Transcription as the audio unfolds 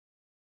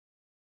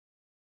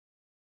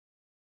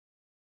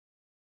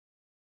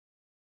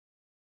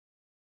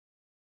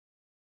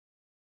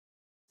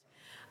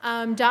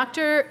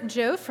Dr.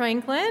 Joe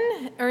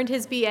Franklin earned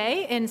his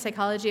BA in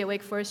psychology at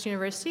Wake Forest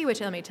University,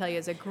 which let me tell you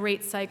is a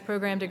great psych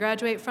program to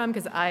graduate from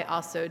because I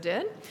also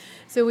did.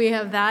 So we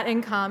have that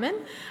in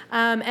common.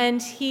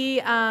 And he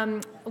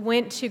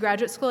went to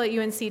graduate school at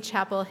UNC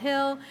Chapel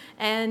Hill,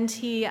 and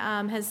he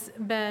has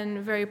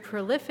been very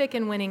prolific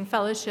in winning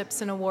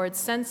fellowships and awards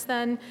since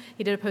then.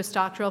 He did a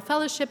postdoctoral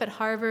fellowship at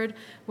Harvard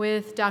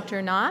with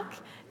Dr. Nock,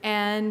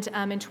 and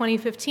in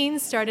 2015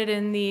 started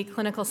in the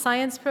clinical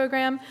science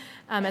program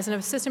as an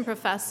assistant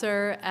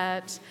professor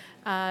at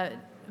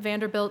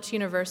Vanderbilt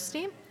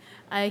University.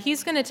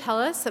 He's going to tell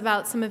us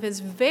about some of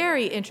his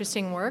very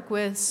interesting work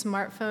with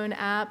smartphone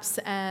apps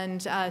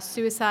and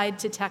suicide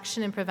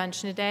detection and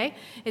prevention today.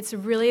 It's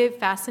really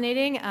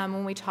fascinating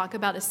when we talk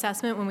about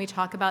assessment, when we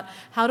talk about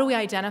how do we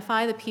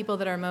identify the people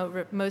that are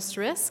most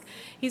risk.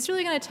 He's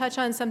really going to touch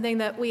on something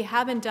that we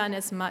haven't done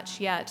as much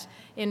yet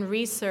in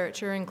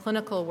research or in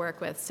clinical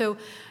work with. So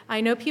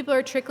I know people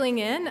are trickling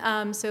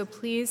in, so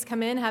please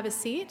come in, have a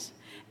seat,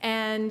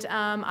 and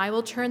I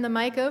will turn the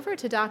mic over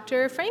to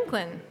Dr.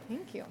 Franklin.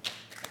 Thank you.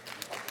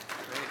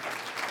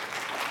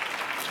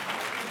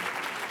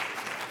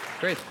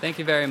 Great, thank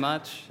you very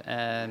much,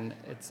 and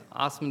it's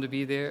awesome to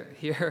be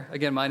here.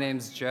 Again, my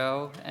name's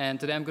Joe, and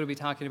today I'm going to be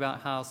talking about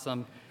how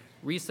some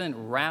recent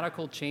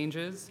radical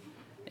changes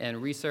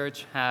in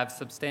research have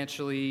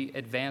substantially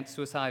advanced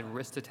suicide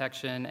risk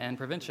detection and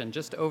prevention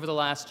just over the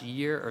last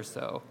year or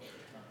so.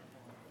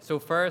 So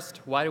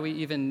first, why do we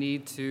even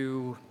need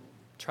to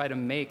try to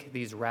make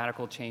these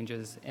radical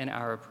changes in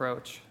our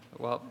approach?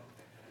 Well,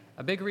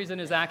 a big reason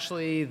is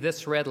actually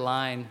this red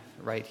line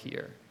right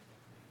here.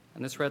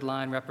 And this red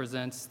line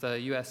represents the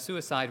U.S.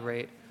 suicide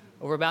rate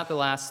over about the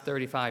last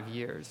 35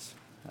 years.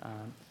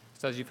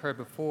 So as you've heard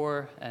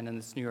before, and in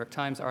this New York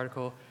Times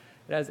article,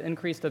 it has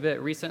increased a bit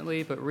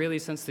recently, but really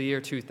since the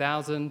year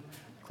 2000,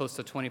 close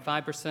to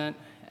 25%.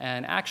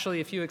 And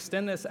actually, if you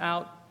extend this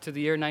out to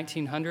the year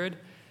 1900,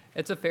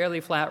 it's a fairly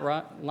flat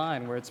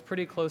line where it's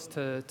pretty close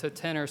to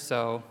 10 or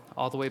so,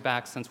 all the way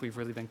back since we've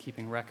really been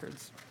keeping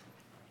records.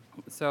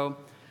 So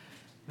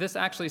this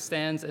actually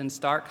stands in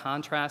stark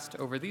contrast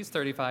over these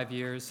 35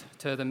 years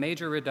to the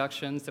major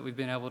reductions that we've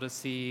been able to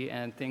see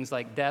in things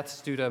like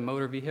deaths due to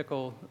motor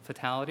vehicle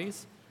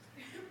fatalities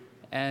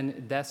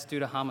and deaths due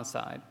to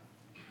homicide.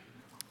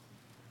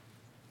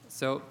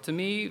 So to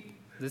me,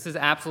 this is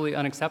absolutely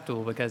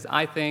unacceptable because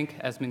I think,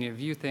 as many of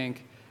you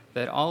think,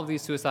 that all of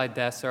these suicide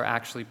deaths are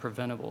actually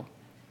preventable.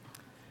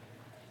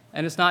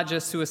 And it's not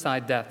just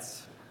suicide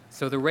deaths.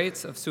 So the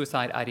rates of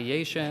suicide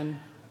ideation,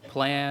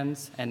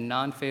 plans, and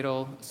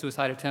non-fatal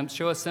suicide attempts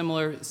show a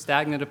similar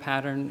stagnant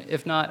pattern,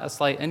 if not a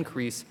slight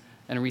increase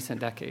in recent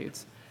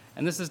decades.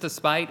 And this is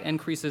despite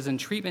increases in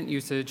treatment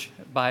usage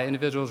by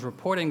individuals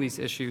reporting these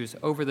issues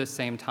over the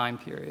same time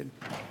period.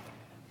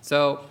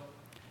 So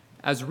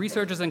as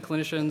researchers and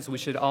clinicians, we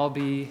should all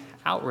be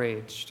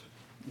outraged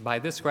by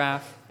this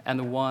graph and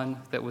the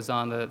one that was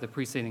on the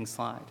preceding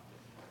slide.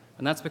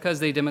 And that's because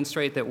they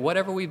demonstrate that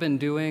whatever we've been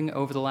doing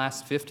over the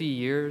last 50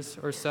 years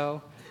or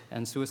so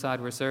in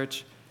suicide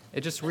research,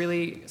 it just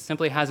really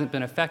simply hasn't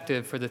been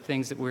effective for the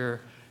things that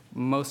we're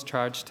most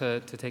charged to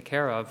take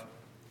care of.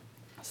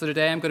 So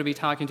today I'm going to be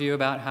talking to you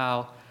about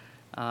how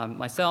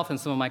myself and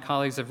some of my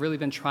colleagues have really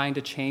been trying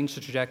to change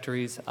the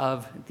trajectories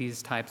of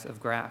these types of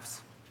graphs.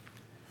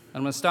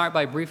 I'm going to start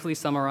by briefly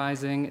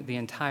summarizing the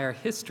entire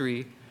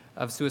history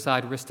of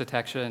suicide risk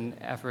detection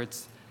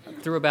efforts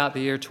through about the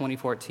year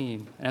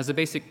 2014. And as a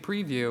basic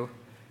preview,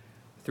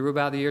 through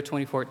about the year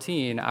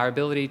 2014, our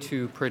ability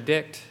to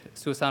predict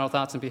suicidal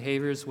thoughts and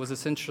behaviors was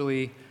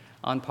essentially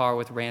on par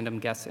with random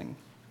guessing.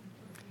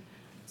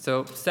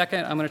 So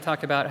second, I'm going to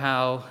talk about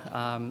how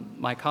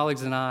my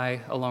colleagues and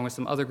I, along with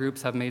some other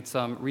groups, have made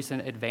some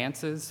recent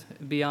advances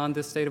beyond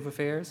this state of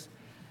affairs.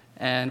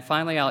 And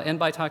finally, I'll end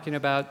by talking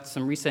about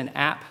some recent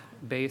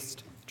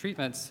app-based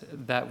treatments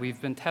that we've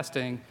been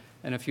testing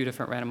in a few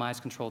different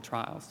randomized controlled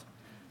trials.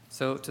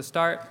 So to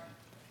start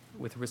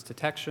with risk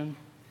detection,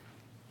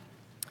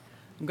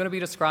 I'm going to be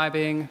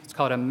describing, it's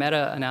called a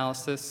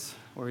meta-analysis,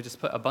 where we just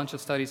put a bunch of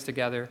studies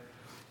together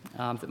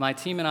that my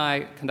team and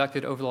I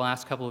conducted over the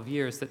last couple of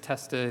years that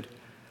tested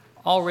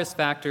all risk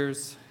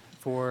factors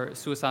for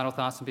suicidal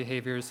thoughts and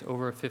behaviors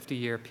over a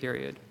 50-year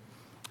period.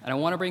 And I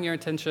want to bring your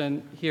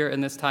attention here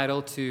in this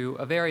title to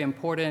a very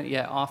important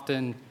yet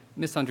often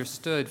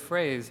misunderstood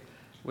phrase,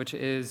 which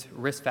is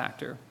risk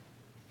factor.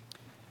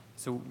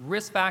 So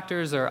risk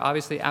factors are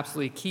obviously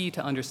absolutely key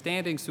to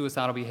understanding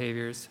suicidal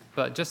behaviors,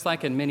 but just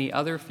like in many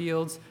other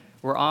fields,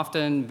 we're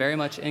often very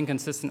much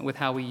inconsistent with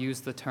how we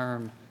use the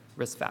term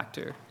risk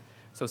factor.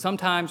 So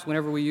sometimes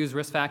whenever we use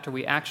risk factor,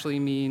 we actually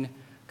mean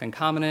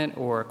concomitant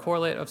or a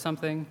correlate of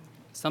something.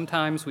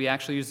 Sometimes we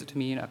actually use it to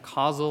mean a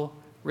causal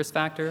risk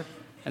factor,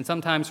 and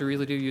sometimes we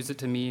really do use it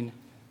to mean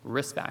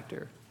risk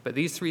factor. But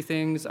these three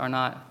things are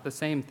not the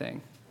same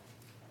thing,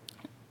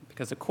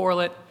 because a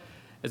correlate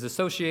is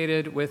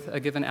associated with a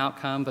given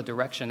outcome, but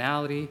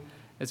directionality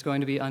is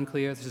going to be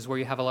unclear. This is where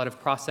you have a lot of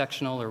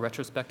cross-sectional or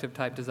retrospective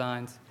type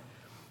designs.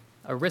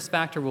 A risk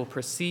factor will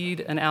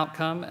precede an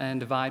outcome and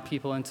divide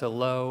people into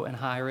low and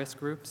high risk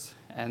groups.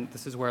 And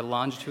this is where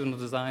longitudinal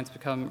designs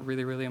become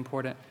really, really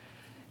important.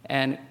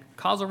 And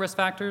causal risk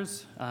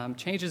factors,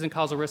 changes in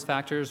causal risk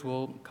factors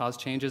will cause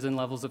changes in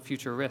levels of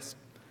future risk.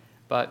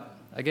 But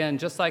again,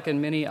 just like in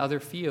many other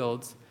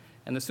fields,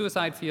 in the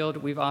suicide field,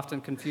 we've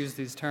often confused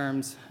these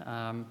terms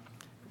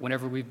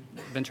whenever we've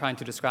been trying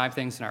to describe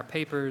things in our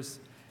papers,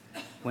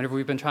 whenever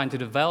we've been trying to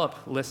develop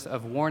lists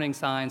of warning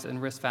signs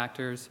and risk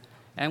factors,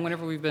 and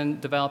whenever we've been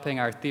developing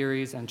our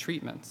theories and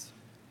treatments.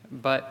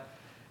 But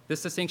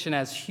this distinction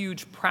has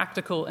huge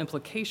practical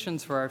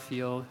implications for our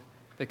field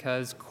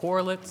because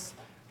correlates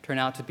turn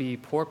out to be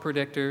poor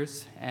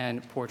predictors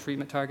and poor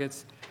treatment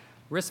targets.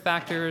 Risk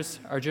factors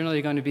are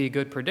generally going to be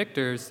good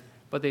predictors,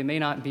 but they may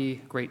not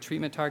be great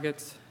treatment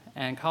targets.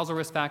 And causal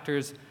risk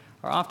factors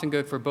are often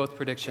good for both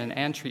prediction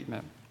and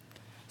treatment.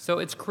 So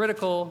it's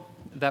critical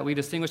that we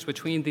distinguish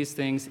between these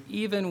things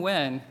even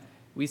when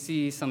we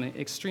see some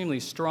extremely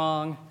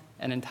strong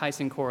and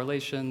enticing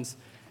correlations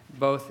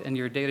both in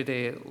your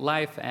day-to-day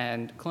life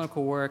and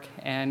clinical work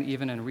and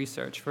even in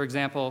research. For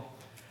example,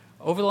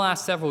 over the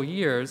last several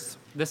years,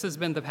 this has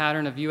been the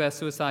pattern of US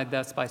suicide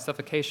deaths by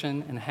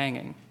suffocation and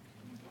hanging.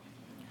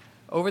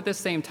 Over this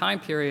same time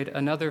period,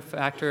 another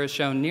factor has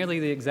shown nearly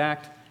the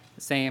exact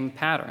same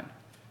pattern.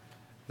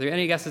 Are there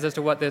any guesses as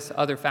to what this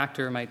other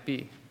factor might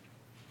be?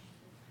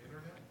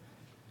 Internet?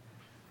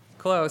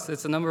 Close.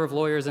 It's the number of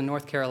lawyers in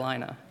North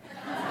Carolina.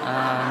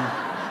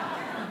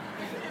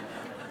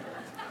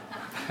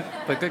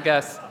 But good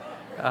guess.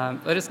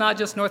 But it's not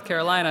just North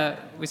Carolina.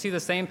 We see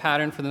the same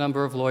pattern for the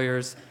number of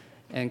lawyers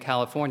in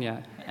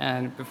California.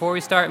 And before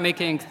we start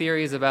making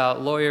theories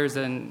about lawyers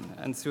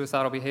and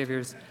suicidal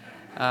behaviors,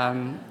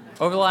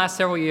 over the last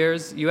several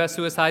years, US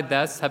suicide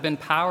deaths have been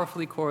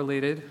powerfully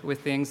correlated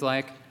with things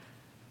like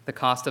the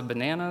cost of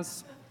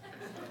bananas,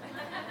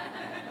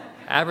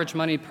 average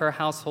money per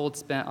household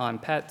spent on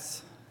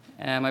pets,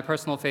 and my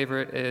personal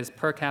favorite is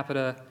per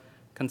capita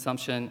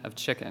consumption of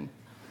chicken.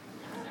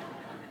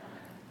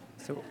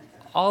 So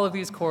all of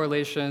these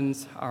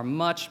correlations are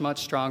much,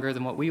 much stronger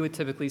than what we would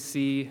typically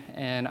see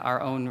in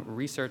our own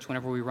research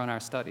whenever we run our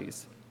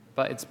studies.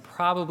 But it's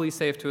probably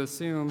safe to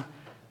assume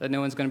that no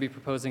one's going to be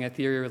proposing a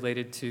theory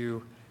related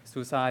to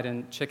suicide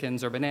in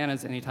chickens or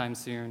bananas anytime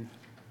soon,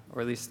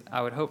 or at least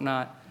I would hope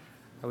not.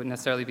 I wouldn't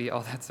necessarily be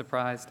all that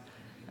surprised.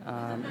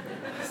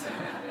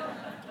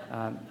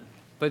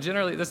 But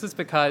generally, this is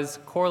because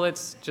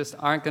correlates just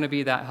aren't going to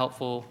be that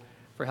helpful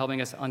for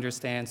helping us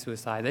understand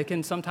suicide. They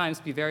can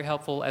sometimes be very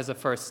helpful as a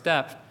first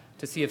step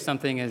to see if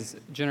something is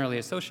generally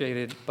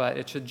associated, but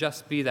it should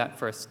just be that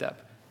first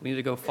step. We need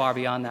to go far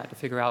beyond that to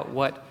figure out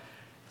what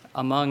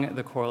among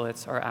the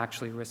correlates are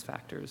actually risk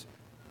factors.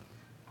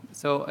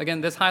 So again,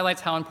 this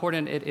highlights how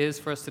important it is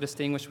for us to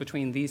distinguish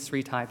between these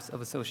three types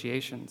of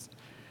associations.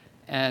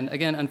 And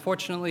again,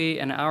 unfortunately,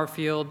 in our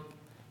field,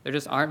 there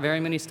just aren't very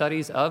many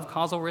studies of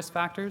causal risk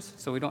factors,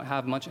 so we don't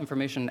have much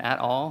information at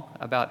all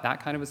about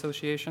that kind of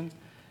association.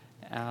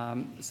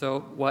 So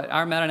what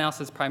our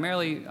meta-analysis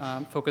primarily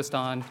focused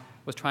on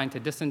was trying to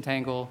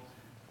disentangle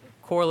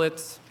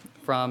correlates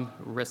from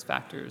risk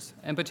factors.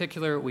 In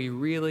particular, we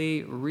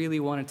really, really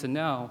wanted to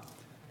know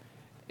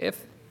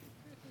if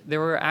there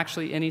were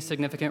actually any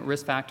significant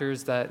risk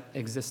factors that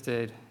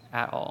existed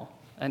at all,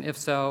 and if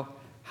so,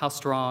 how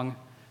strong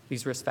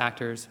these risk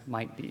factors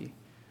might be.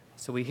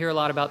 So we hear a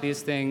lot about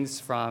these things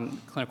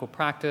from clinical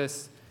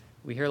practice,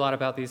 we hear a lot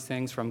about these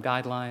things from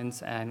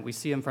guidelines, and we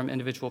see them from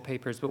individual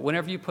papers, but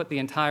whenever you put the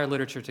entire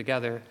literature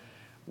together,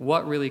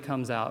 what really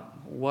comes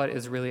out? What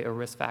is really a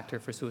risk factor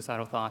for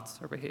suicidal thoughts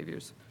or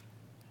behaviors?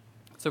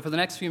 So for the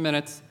next few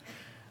minutes,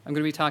 I'm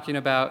going to be talking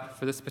about,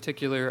 for this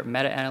particular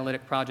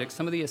meta-analytic project,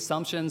 some of the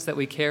assumptions that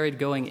we carried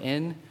going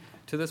in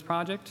to this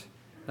project.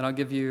 Then I'll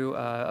give you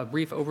a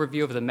brief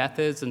overview of the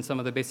methods and some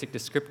of the basic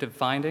descriptive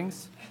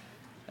findings.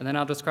 And then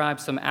I'll describe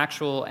some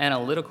actual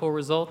analytical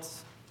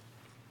results.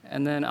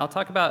 And then I'll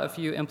talk about a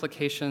few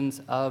implications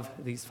of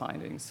these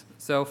findings.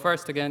 So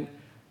first, again,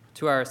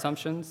 to our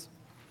assumptions.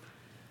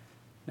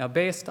 Now,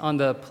 based on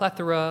the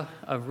plethora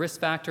of risk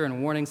factor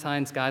and warning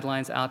signs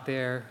guidelines out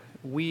there,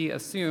 we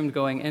assumed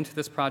going into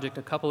this project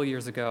a couple of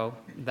years ago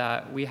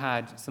that we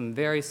had some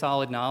very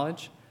solid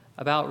knowledge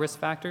about risk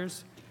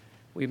factors.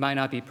 We might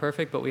not be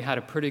perfect, but we had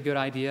a pretty good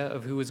idea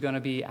of who was going to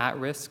be at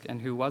risk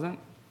and who wasn't.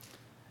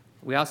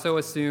 We also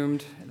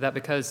assumed that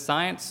because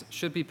science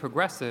should be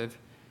progressive,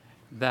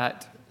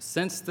 that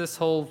since this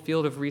whole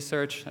field of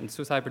research and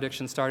suicide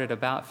prediction started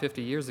about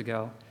 50 years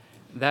ago,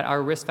 that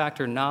our risk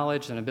factor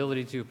knowledge and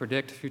ability to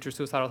predict future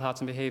suicidal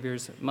thoughts and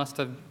behaviors must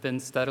have been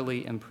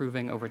steadily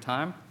improving over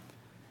time.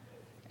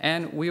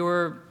 And we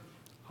were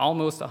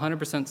almost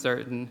 100%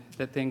 certain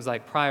that things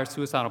like prior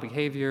suicidal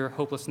behavior,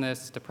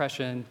 hopelessness,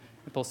 depression,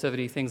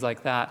 impulsivity, things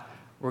like that,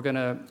 were going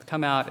to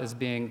come out as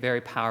being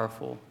very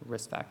powerful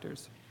risk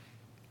factors.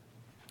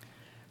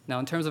 Now,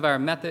 in terms of our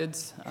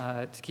methods,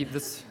 to keep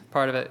this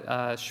part of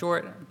it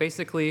short,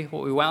 basically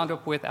what we wound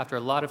up with after a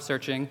lot of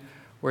searching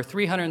were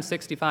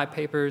 365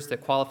 papers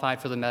that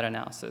qualified for the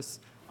meta-analysis.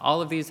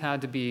 All of these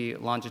had to be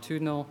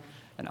longitudinal,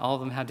 and all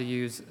of them had to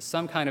use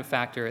some kind of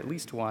factor, at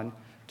least one,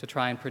 to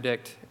try and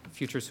predict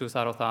future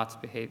suicidal thoughts,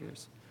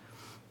 behaviors.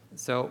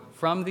 So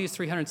from these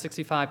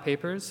 365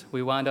 papers,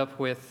 we wound up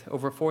with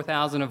over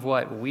 4,000 of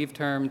what we've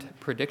termed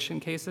prediction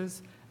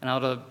cases, and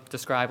I'll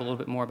describe a little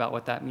bit more about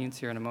what that means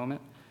here in a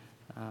moment.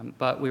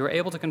 But we were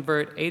able to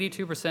convert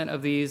 82%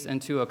 of these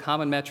into a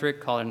common metric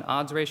called an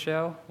odds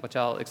ratio, which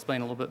I'll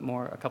explain a little bit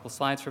more a couple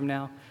slides from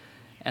now.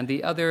 And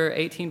the other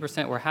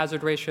 18% were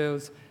hazard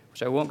ratios,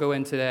 which I won't go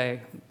in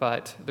today,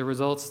 but the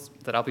results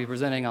that I'll be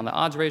presenting on the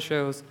odds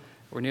ratios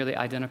were nearly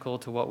identical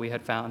to what we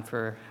had found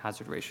for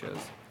hazard ratios.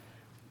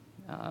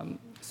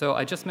 So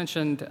I just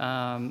mentioned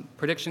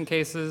prediction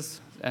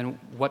cases, and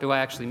what do I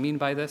actually mean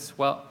by this?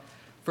 Well,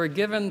 for a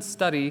given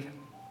study,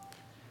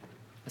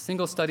 a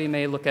single study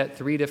may look at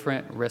 3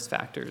 different risk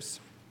factors.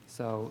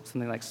 So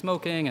something like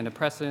smoking and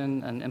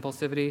depression and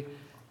impulsivity,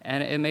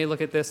 and it may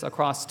look at this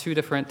across 2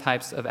 different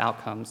types of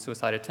outcomes,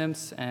 suicide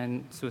attempts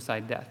and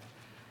suicide death.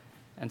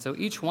 And so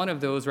each one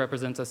of those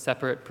represents a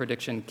separate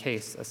prediction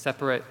case, a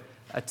separate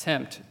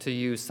attempt to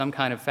use some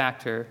kind of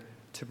factor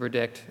to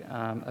predict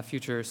a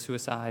future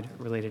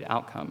suicide-related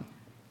outcome.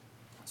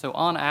 So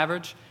on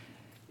average,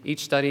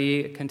 each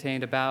study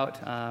contained about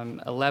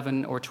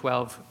 11 or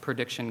 12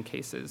 prediction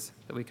cases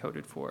that we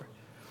coded for.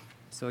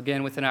 So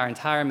again, within our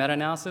entire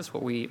meta-analysis,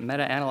 what we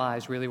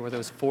meta-analyzed really were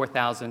those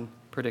 4,000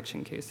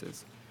 prediction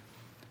cases.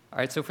 All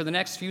right, so for the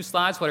next few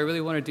slides, what I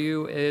really want to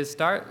do is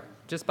start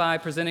just by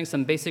presenting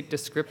some basic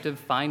descriptive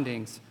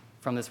findings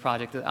from this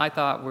project that I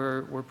thought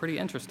were pretty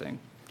interesting.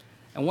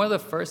 And one of the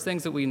first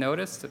things that we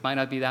noticed, it might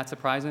not be that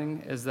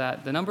surprising, is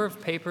that the number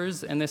of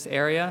papers in this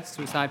area,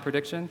 suicide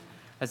prediction,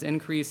 has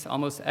increased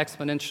almost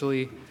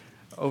exponentially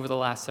over the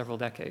last several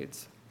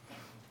decades.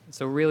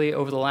 So really,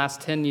 over the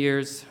last 10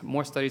 years,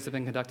 more studies have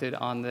been conducted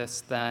on this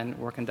than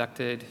were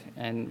conducted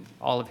in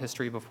all of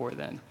history before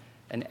then.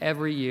 And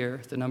every year,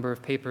 the number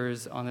of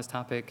papers on this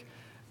topic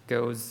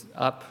goes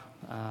up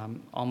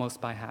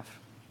almost by half.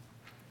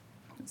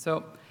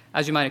 So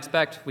as you might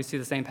expect, we see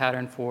the same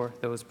pattern for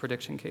those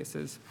prediction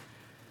cases.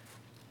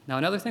 Now,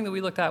 another thing that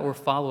we looked at were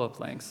follow-up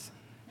lengths.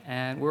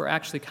 And we're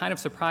actually kind of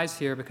surprised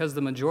here because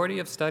the majority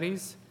of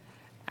studies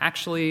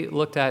actually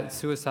looked at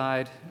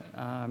suicide,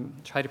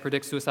 tried to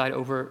predict suicide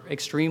over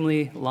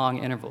extremely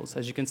long intervals.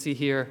 As you can see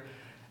here,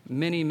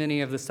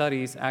 many of the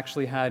studies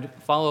actually had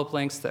follow-up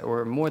lengths that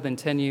were more than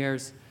 10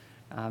 years,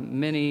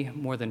 many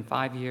more than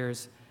 5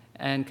 years,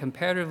 and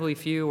comparatively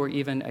few were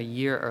even a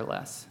year or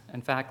less.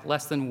 In fact,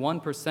 less than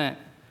 1%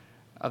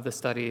 of the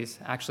studies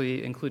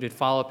actually included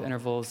follow-up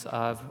intervals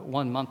of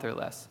 1 month or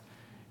less.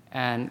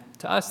 And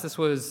to us, this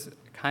was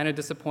kind of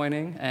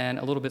disappointing and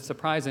a little bit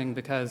surprising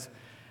because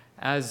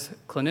as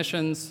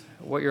clinicians,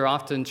 what you're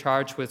often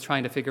charged with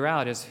trying to figure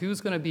out is who's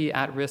going to be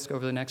at risk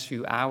over the next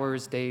few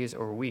hours, days,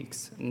 or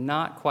weeks,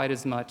 not quite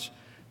as much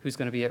who's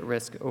going to be at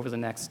risk over the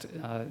next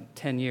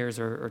 10 years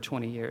or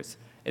 20 years.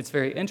 It's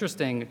very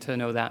interesting to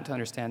know that, to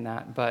understand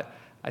that, but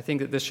I think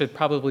that this should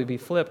probably be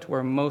flipped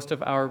where most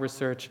of our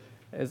research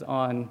is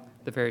on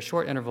the very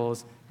short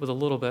intervals with a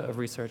little bit of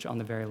research on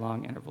the very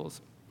long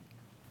intervals.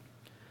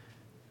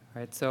 All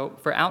right, so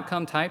for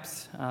outcome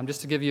types,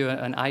 just to give you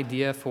an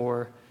idea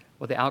for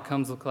what the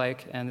outcomes look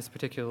like in this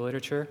particular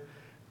literature,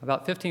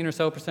 about 15% or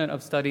so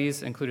of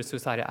studies included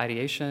suicidal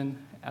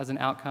ideation as an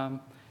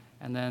outcome,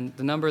 and then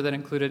the number that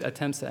included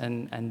attempts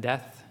and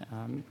death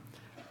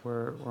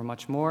were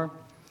much more.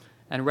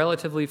 And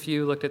relatively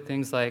few looked at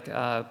things like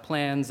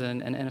plans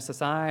and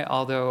NSSI,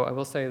 although I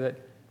will say that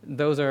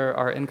those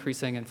are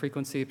increasing in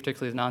frequency,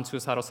 particularly the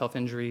non-suicidal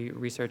self-injury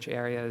research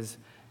areas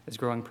is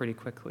growing pretty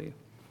quickly.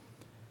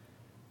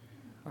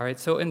 All right,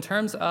 so in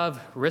terms of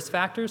risk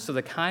factors, so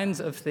the kinds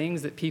of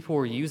things that people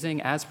were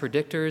using as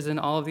predictors in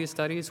all of these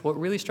studies, what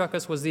really struck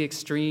us was the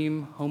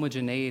extreme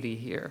homogeneity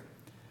here.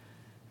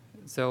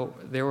 So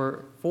there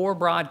were 4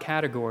 broad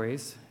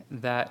categories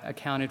that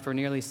accounted for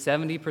nearly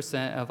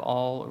 70% of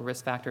all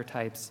risk factor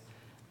types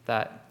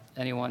that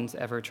anyone's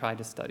ever tried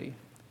to study.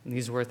 And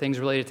these were things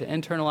related to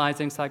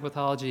internalizing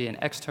psychopathology and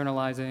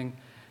externalizing,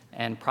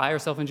 and prior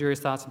self-injurious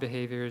thoughts and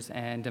behaviors,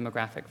 and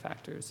demographic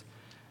factors.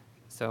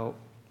 So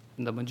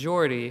the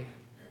majority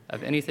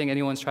of anything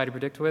anyone's tried to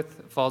predict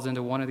with falls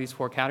into one of these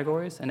 4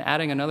 categories, and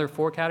adding another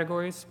 4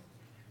 categories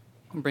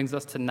brings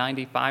us to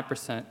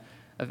 95%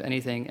 of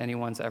anything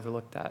anyone's ever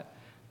looked at.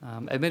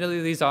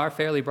 Admittedly, these are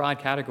fairly broad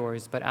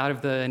categories, but out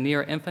of the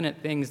near infinite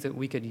things that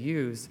we could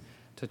use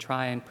to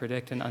try and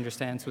predict and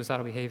understand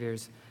suicidal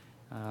behaviors,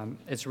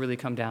 it's really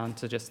come down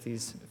to just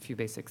these few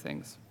basic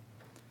things.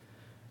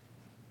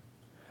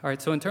 All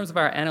right, so in terms of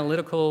our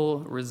analytical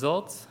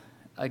results,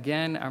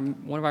 again,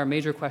 one of our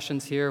major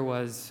questions here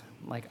was,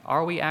 like,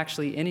 are we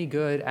actually any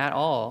good at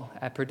all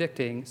at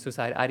predicting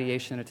suicide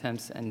ideation,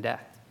 attempts, and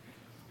death?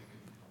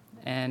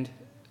 And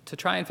to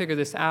try and figure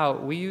this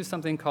out, we use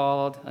something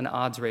called an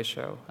odds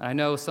ratio. And I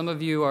know some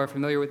of you are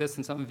familiar with this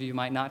and some of you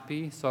might not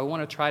be, so I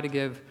want to try to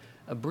give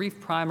a brief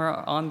primer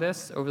on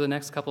this over the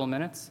next couple of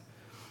minutes.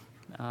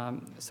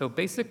 So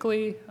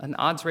basically, an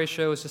odds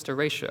ratio is just a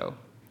ratio.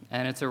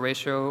 and it's a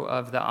ratio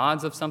of the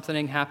odds of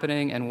something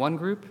happening in one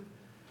group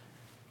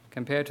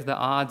compared to the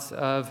odds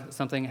of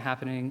something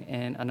happening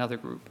in another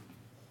group.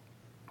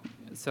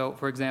 So,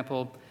 for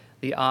example,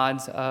 the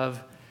odds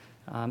of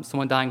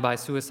someone dying by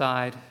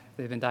suicide,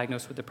 they've been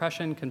diagnosed with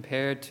depression,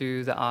 compared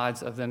to the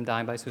odds of them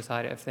dying by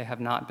suicide if they have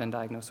not been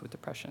diagnosed with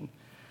depression.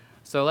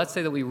 So let's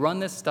say that we run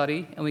this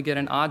study and we get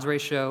an odds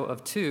ratio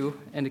of 2,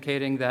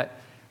 indicating that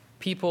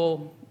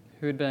people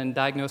who had been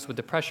diagnosed with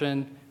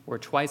depression were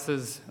twice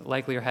as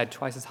likely or had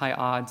twice as high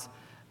odds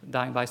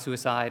dying by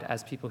suicide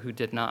as people who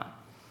did not.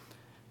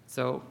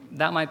 So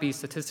that might be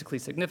statistically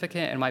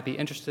significant and might be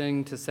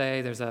interesting to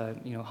say there's a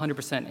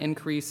 100%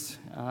 increase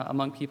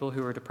among people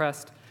who are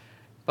depressed.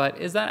 But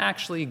is that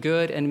actually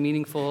good and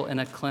meaningful in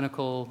a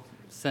clinical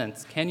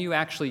sense? Can you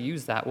actually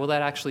use that? Will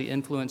that actually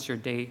influence your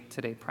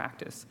day-to-day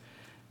practice?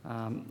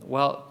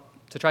 Well,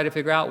 to try to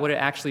figure out what it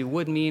actually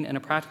would mean in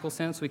a practical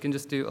sense, we can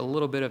just do a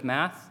little bit of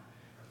math.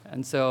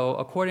 And so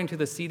according to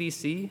the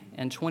CDC,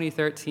 in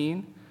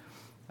 2013,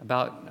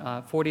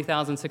 about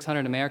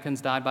 40,600 Americans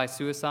died by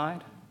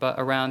suicide, but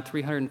around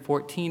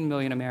 314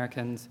 million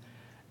Americans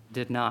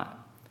did not.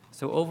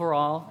 So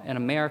overall, in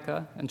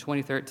America, in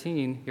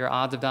 2013, your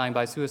odds of dying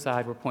by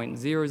suicide were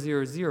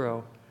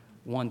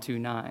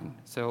 0.000129,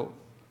 so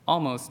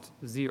almost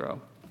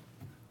 0.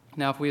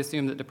 Now, if we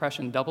assume that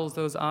depression doubles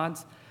those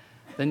odds,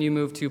 then you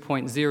move to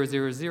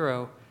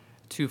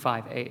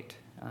 0.000258,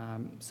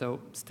 so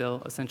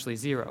still essentially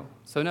 0.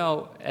 So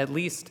no, at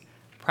least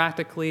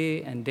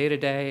practically and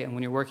day-to-day, and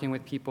when you're working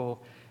with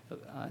people,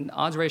 an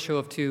odds ratio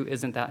of 2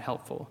 isn't that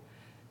helpful.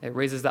 It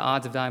raises the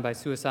odds of dying by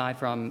suicide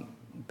from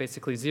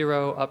basically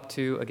 0 up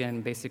to,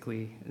 again,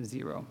 basically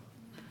 0.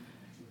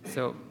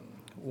 So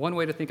one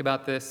way to think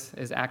about this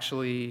is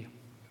actually,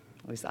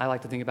 at least I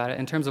like to think about it,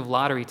 in terms of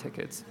lottery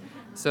tickets.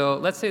 So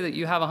let's say that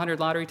you have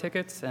 100 lottery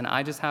tickets and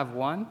I just have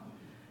one.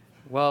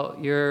 Well,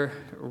 your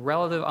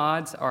relative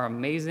odds are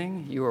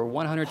amazing. You are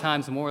 100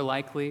 times more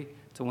likely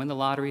to win the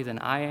lottery than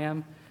I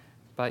am,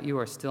 but you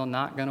are still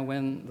not going to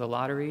win the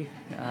lottery,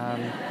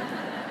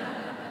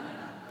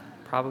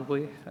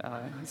 probably.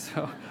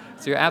 So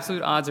your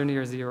absolute odds are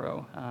near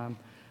 0.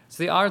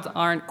 So the odds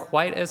aren't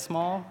quite as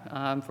small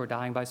for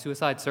dying by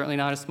suicide, certainly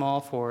not as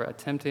small for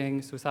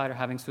attempting suicide or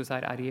having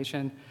suicide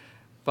ideation.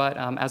 But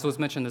as was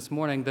mentioned this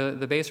morning,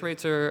 the base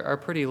rates are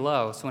pretty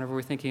low. So whenever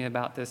we're thinking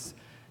about this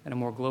in a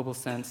more global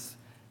sense,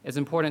 it's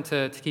important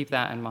to keep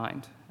that in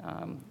mind.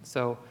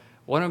 So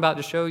what I'm about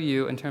to show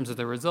you in terms of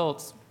the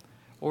results,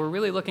 what we're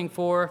really looking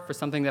for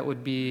something that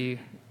would be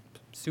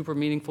super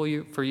meaningful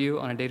for you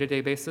on a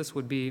day-to-day basis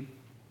would be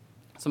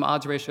some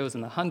odds ratios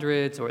in the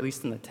hundreds or at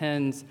least in the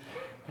tens,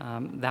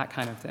 that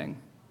kind of thing.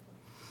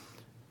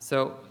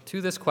 So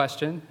to this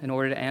question, in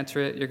order to answer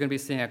it, you're going to be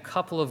seeing a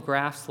couple of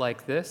graphs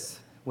like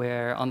this,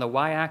 where on the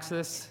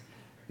y-axis,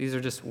 these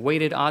are just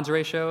weighted odds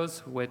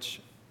ratios,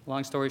 which,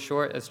 long story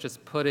short, is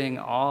just putting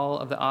all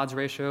of the odds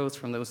ratios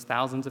from those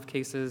thousands of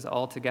cases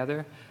all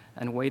together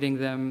and weighting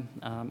them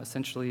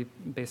essentially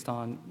based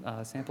on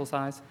sample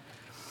size.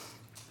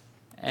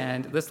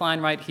 And this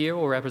line right here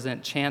will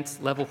represent chance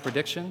level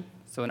prediction.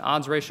 So an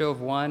odds ratio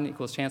of 1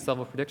 equals chance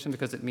level prediction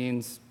because it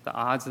means the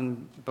odds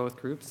in both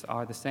groups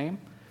are the same.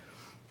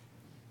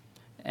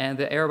 And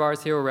the error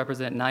bars here will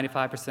represent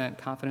 95%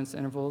 confidence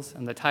intervals,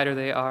 and the tighter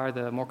they are,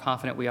 the more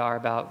confident we are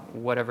about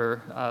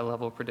whatever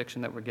level of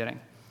prediction that we're getting.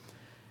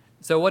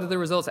 So what do the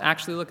results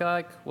actually look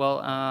like? Well,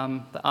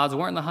 the odds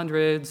weren't in the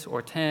hundreds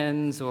or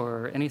tens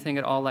or anything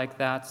at all like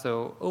that.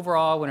 So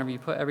overall, whenever you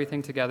put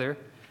everything together,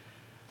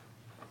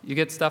 you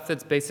get stuff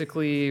that's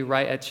basically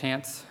right at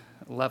chance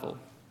level.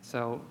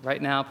 So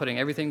right now, putting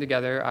everything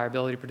together, our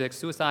ability to predict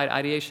suicide,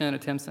 ideation,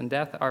 attempts, and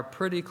death are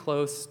pretty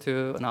close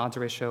to an odds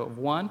ratio of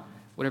 1,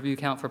 whenever you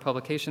account for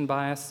publication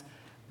bias,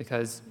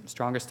 because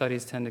stronger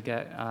studies tend to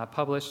get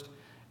published,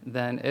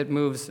 then it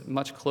moves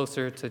much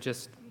closer to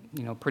just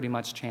pretty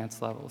much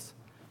chance levels.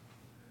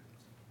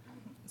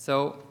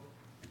 So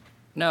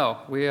no,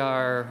 we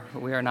are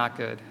not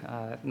good,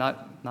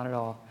 not at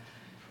all.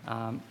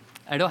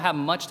 I don't have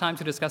much time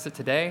to discuss it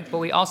today, but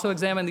we also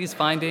examine these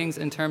findings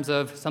in terms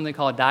of something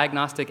called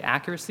diagnostic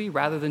accuracy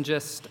rather than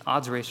just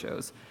odds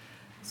ratios.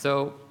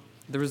 So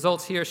the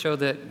results here show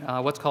that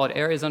what's called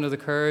areas under the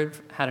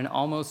curve had an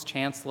almost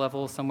chance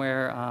level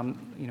somewhere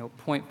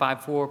 0.54,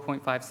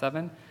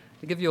 0.57.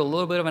 To give you a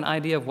little bit of an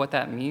idea of what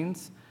that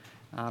means,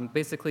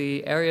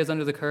 basically areas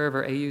under the curve,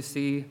 or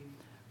AUC,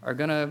 are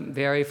going to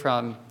vary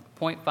from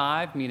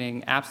 0.5,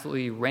 meaning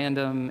absolutely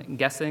random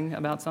guessing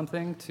about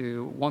something,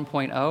 to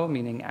 1.0,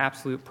 meaning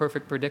absolute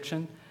perfect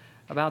prediction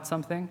about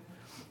something.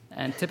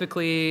 And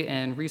typically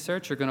in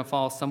research, you're going to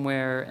fall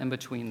somewhere in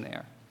between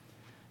there.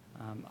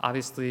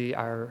 Obviously,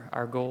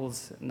 our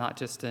goals, not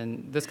just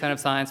in this kind of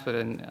science, but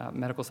in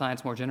medical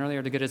science more generally,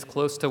 are to get as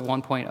close to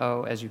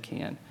 1.0 as you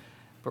can.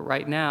 But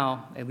right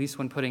now, at least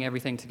when putting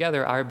everything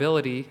together, our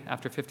ability,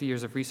 after 50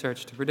 years of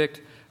research, to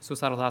predict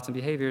suicidal thoughts and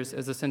behaviors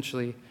is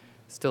essentially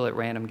still at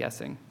random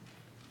guessing.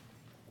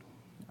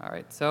 All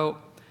right, so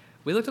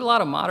we looked at a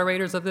lot of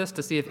moderators of this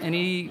to see if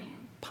any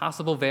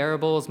possible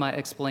variables might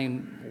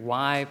explain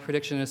why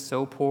prediction is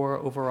so poor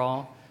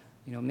overall.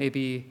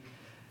 Maybe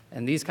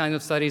in these kinds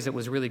of studies it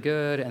was really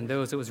good, and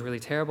those it was really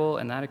terrible,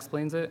 and that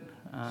explains it.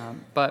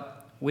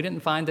 But we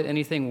didn't find that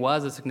anything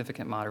was a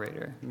significant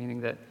moderator,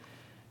 meaning that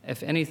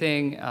if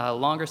anything,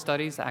 longer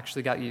studies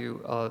actually got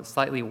you a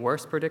slightly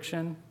worse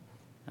prediction.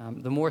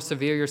 The more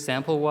severe your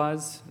sample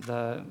was,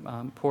 the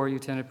poorer you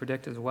tended to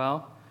predict as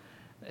well.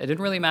 It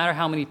didn't really matter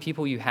how many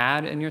people you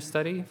had in your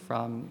study,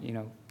 from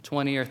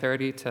 20 or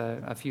 30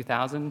 to a few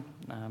thousand.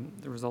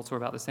 The results were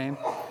about the same.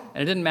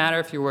 And it didn't matter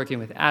if you're working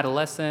with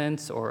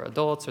adolescents or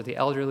adults or the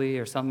elderly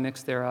or some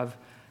mix thereof.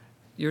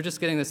 You're just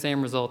getting the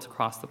same results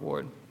across the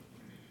board.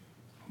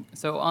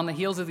 So on the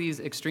heels of these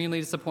extremely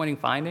disappointing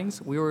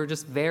findings, we were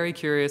just very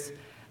curious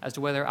as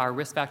to whether our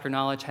risk factor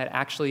knowledge had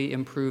actually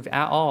improved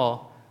at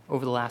all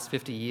over the last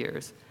 50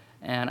 years.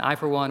 And I,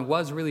 for one,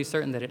 was really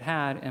certain that it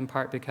had, in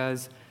part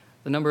because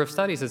the number of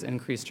studies has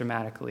increased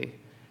dramatically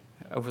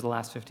over the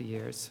last 50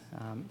 years.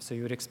 So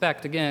you would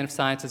expect, again, if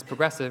science is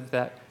progressive,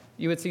 that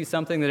you would see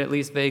something that at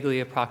least vaguely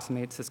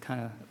approximates this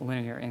kind of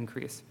linear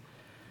increase.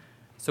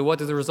 So what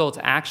do the results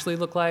actually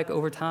look like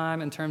over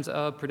time in terms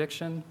of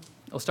prediction?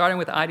 Well, starting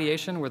with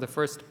ideation, where the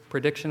first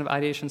prediction of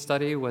ideation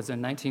study was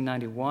in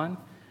 1991,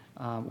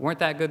 weren't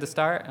that good to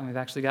start, and we've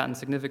actually gotten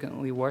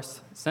significantly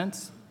worse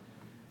since.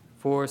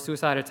 For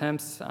suicide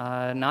attempts,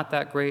 not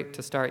that great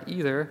to start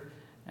either,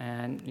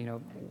 and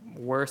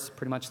worse,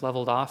 pretty much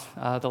leveled off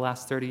the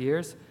last 30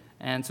 years.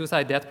 And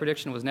suicide death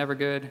prediction was never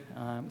good,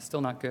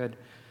 still not good.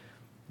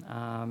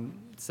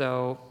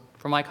 So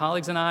for my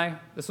colleagues and I,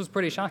 this was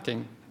pretty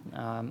shocking.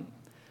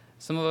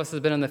 Some of us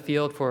have been in the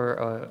field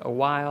for a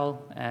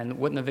while and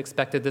wouldn't have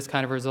expected this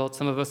kind of result.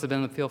 Some of us have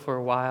been in the field for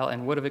a while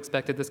and would have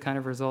expected this kind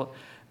of result.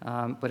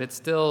 But it's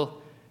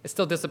still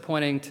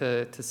disappointing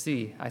to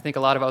see. I think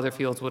a lot of other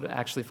fields would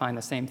actually find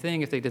the same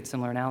thing if they did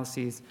similar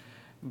analyses.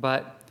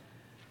 But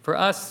for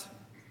us,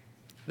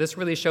 this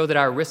really showed that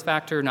our risk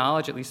factor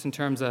knowledge, at least in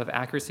terms of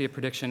accuracy of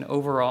prediction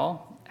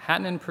overall,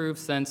 hadn't improved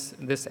since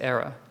this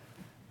era.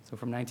 So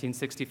from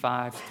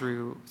 1965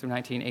 through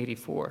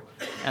 1984.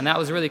 And that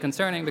was really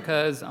concerning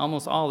because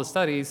almost all the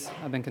studies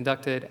have been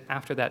conducted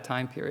after that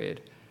time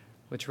period,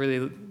 which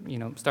really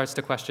starts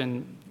to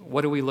question,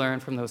 what do we learn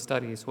from those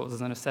studies? What was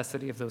the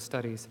necessity of those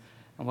studies?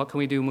 And what can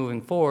we do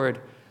moving forward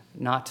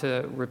not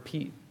to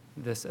repeat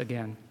this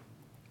again?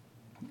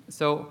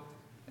 So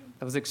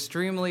that was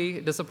extremely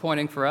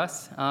disappointing for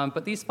us,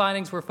 but these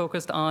findings were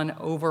focused on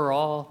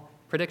overall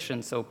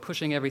prediction, so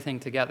pushing everything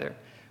together.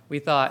 We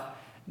thought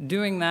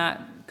doing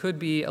that could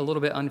be a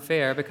little bit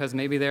unfair because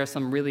maybe there are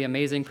some really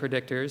amazing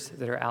predictors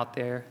that are out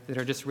there that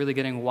are just really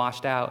getting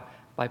washed out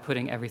by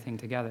putting everything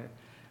together.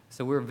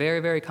 So we were very,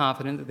 very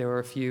confident that there were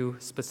a few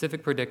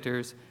specific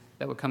predictors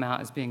that would come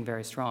out as being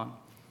very strong.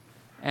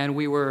 And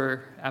we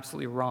were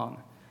absolutely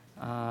wrong.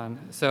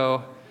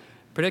 So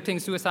predicting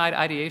suicide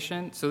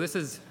ideation, so this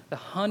is the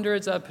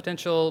hundreds of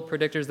potential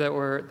predictors that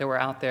were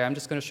out there. I'm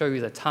just going to show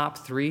you the top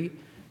 3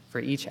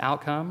 for each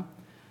outcome.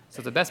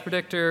 So the best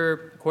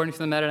predictor, according to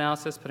the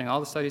meta-analysis, putting all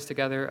the studies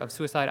together, of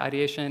suicide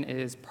ideation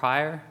is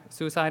prior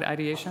suicide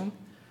ideation,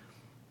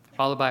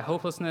 followed by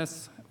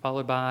hopelessness,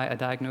 followed by a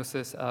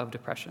diagnosis of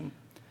depression.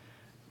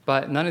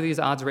 But none of these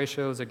odds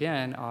ratios,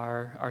 again,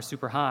 are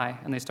super high,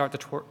 and they start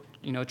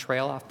to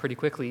trail off pretty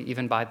quickly,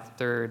 even by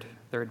the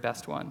third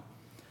best one.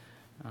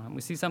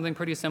 We see something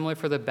pretty similar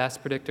for the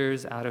best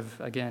predictors out of,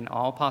 again,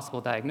 all possible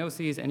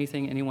diagnoses,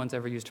 anything anyone's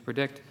ever used to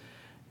predict,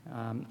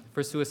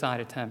 for suicide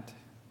attempt.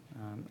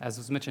 As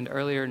was mentioned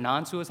earlier,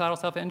 non-suicidal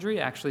self-injury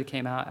actually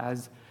came out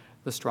as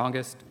the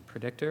strongest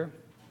predictor,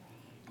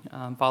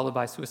 followed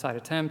by suicide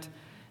attempt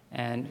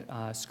and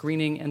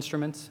screening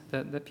instruments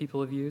that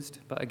people have used.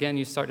 But again,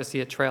 you start to see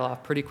it trail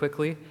off pretty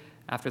quickly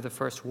after the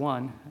first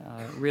one,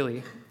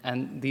 really,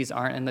 and these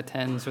aren't in the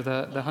tens or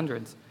the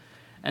hundreds.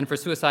 And for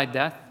suicide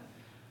death,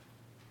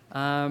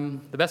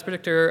 the best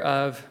predictor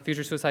of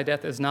future suicide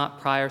death is not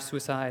prior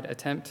suicide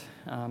attempt,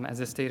 as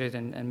is stated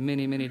in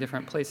many, many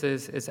different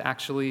places. It's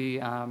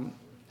actually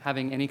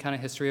having any kind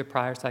of history of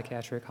prior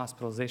psychiatric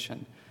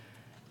hospitalization.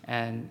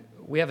 And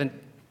we haven't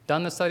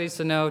done the studies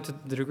to know to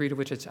the degree to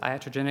which it's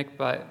iatrogenic,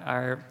 but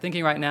our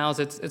thinking right now is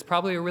it's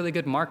probably a really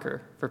good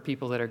marker for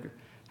people that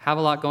have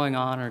a lot going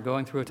on or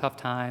going through a tough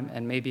time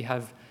and maybe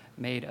have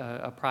made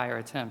a prior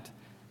attempt.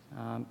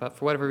 But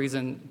for whatever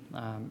reason,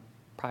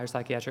 prior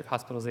psychiatric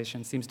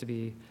hospitalization seems to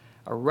be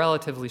a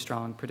relatively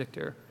strong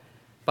predictor.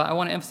 But I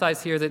want to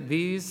emphasize here that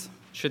these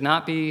should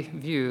not be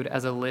viewed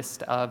as a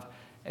list of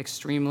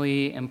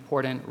extremely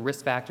important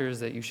risk factors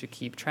that you should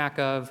keep track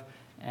of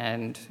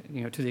and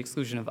to the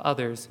exclusion of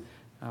others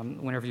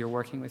whenever you're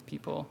working with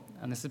people.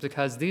 And this is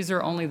because these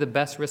are only the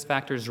best risk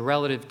factors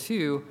relative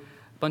to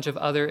a bunch of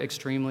other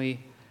extremely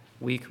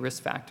weak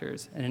risk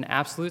factors. In an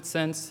absolute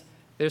sense,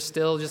 they're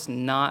still just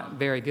not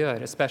very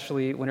good,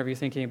 especially whenever you're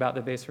thinking about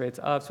the base rates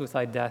of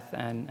suicide, death,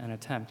 and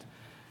attempt.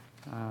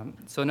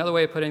 So another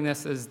way of putting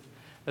this is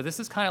that this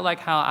is kind of like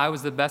how I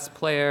was the best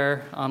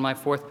player on my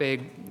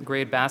 4th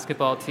grade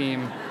basketball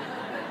team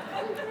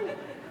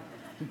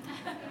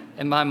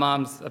in my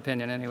mom's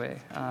opinion anyway.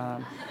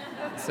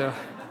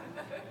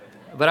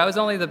 But I was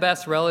only the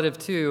best relative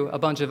to a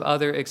bunch of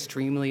other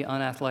extremely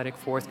unathletic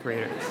fourth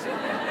graders.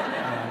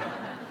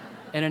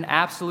 In an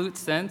absolute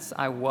sense,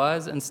 I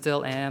was and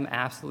still am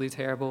absolutely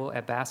terrible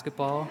at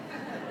basketball.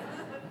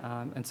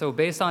 And so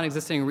based on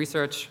existing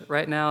research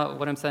right now,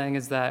 what I'm saying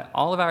is that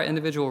all of our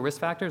individual risk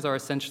factors are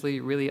essentially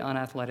really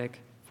unathletic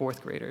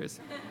fourth graders.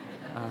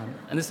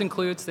 And this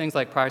includes things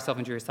like prior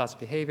self-injurious thoughts and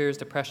behaviors,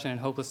 depression and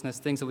hopelessness,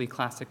 things that we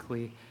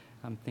classically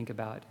think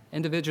about.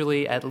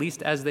 Individually, at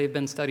least as they've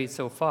been studied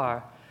so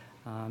far,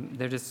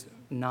 they're just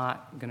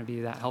not going to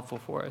be that helpful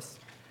for us.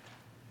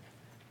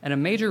 And a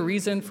major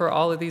reason for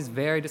all of these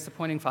very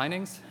disappointing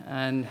findings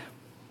and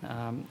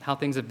how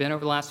things have been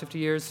over the last 50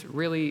 years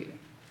really,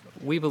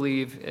 we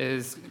believe,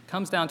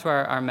 comes down to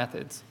our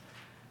methods.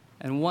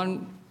 And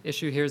one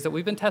issue here is that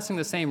we've been testing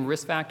the same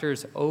risk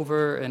factors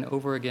over and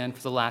over again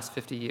for the last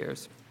 50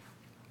 years.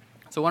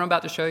 So what I'm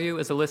about to show you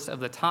is a list of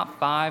the top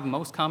 5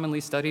 most commonly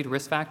studied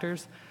risk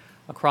factors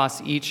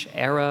across each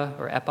era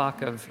or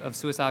epoch of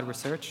suicide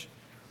research.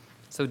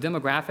 So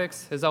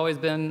demographics has always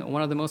been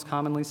one of the most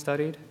commonly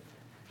studied.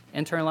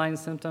 Internalizing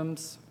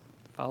symptoms,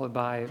 followed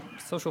by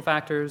social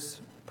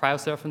factors, prior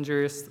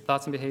self-injurious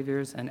thoughts and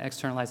behaviors, and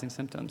externalizing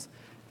symptoms.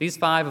 These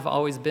 5 have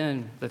always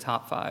been the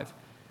top 5,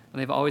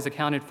 and they've always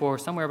accounted for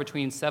somewhere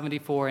between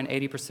 74% and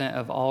 80%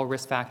 of all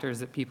risk factors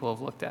that people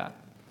have looked at.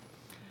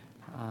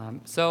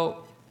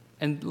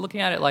 And looking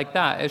at it like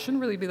that, it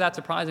shouldn't really be that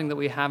surprising that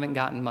we haven't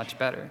gotten much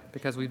better,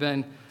 because we've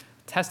been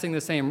testing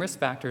the same risk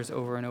factors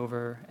over and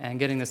over and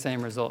getting the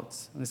same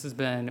results. And this has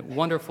been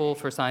wonderful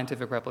for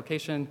scientific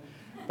replication,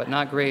 but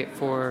not great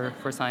for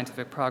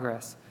scientific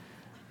progress.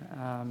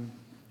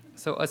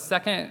 So a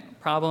second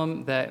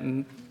problem that,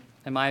 in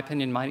my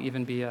opinion, might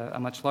even be a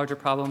much larger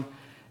problem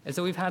is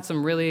that we've had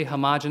some really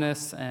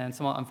homogeneous and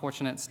somewhat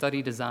unfortunate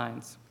study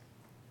designs.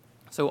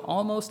 So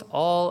almost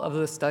all of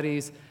the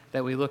studies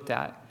that we looked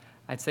at,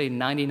 I'd say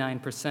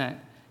 99%,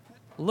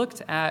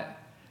 looked at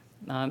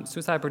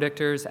suicide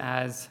predictors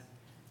as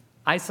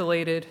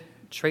isolated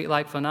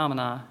trait-like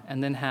phenomena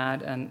and then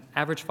had an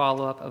average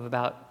follow-up of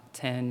about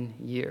 10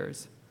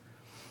 years.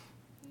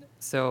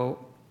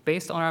 So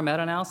based on our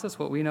meta-analysis,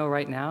 what we know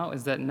right now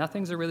is that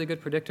nothing's a really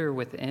good predictor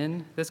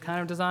within this kind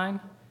of design,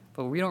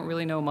 but we don't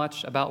really know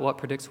much about what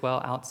predicts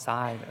well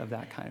outside of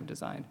that kind of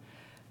design.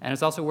 And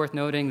it's also worth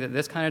noting that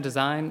this kind of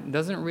design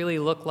doesn't really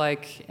look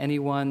like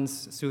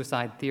anyone's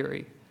suicide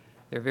theory.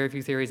 There are very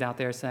few theories out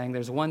there saying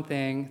there's one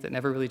thing that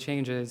never really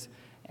changes,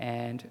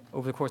 and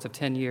over the course of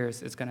 10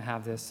 years, it's going to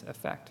have this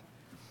effect.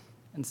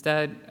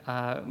 Instead,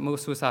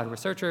 most suicide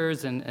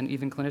researchers and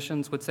even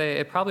clinicians would say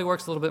it probably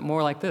works a little bit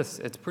more like this.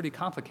 It's pretty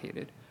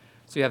complicated.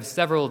 So you have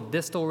several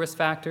distal risk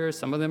factors.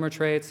 Some of them are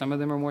traits, some of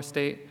them are more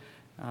state,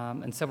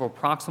 and several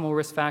proximal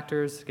risk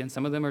factors. Again,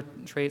 some of them are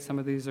traits, some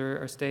of these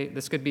are state.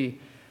 This could be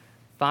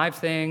 5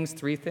 things,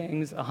 3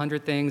 things,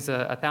 100 things,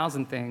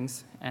 1,000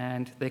 things,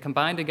 and they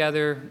combine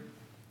together,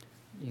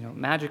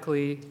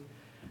 magically,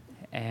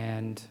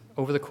 and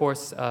over the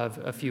course of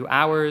a few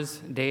hours,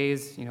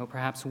 days,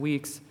 perhaps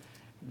weeks,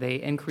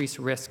 they increase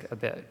risk a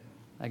bit.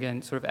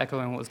 Again, sort of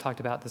echoing what was talked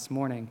about this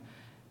morning.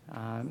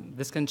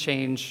 This can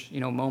change,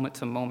 moment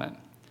to moment.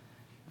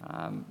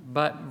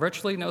 But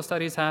virtually no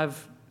studies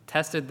have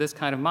tested this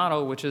kind of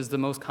model, which is the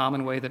most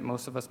common way that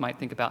most of us might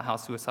think about how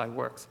suicide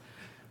works.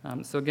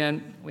 So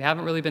again, we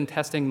haven't really been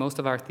testing most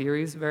of our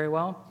theories very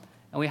well,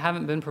 and we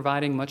haven't been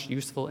providing much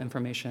useful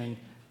information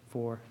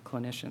for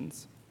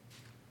clinicians.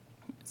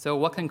 So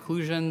what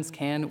conclusions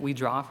can we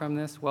draw from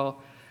this?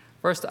 Well,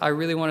 first, I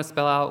really want to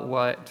spell out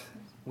what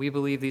we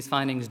believe these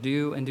findings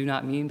do and do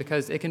not mean,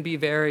 because it can be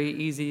very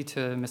easy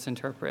to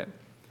misinterpret.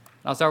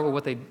 I'll start with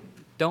what they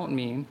don't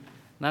mean, and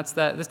that's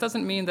that this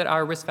doesn't mean that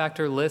our risk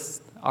factor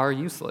lists are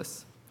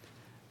useless.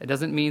 It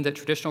doesn't mean that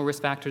traditional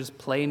risk factors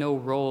play no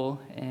role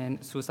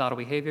in suicidal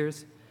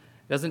behaviors.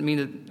 It doesn't mean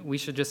that we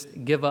should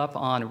just give up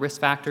on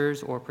risk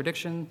factors or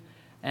prediction.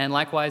 And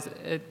likewise,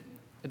 it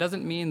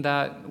doesn't mean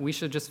that we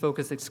should just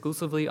focus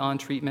exclusively on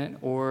treatment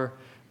or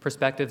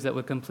perspectives that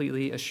would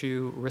completely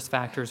eschew risk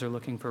factors or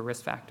looking for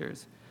risk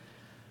factors.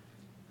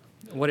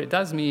 What it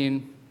does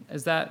mean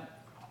is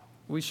that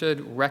we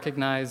should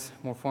recognize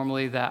more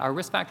formally that our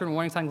risk factor and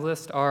warning signs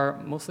list are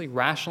mostly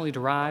rationally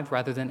derived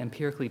rather than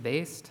empirically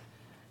based,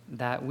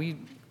 that we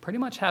pretty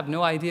much have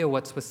no idea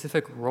what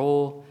specific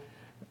role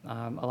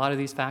a lot of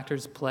these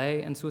factors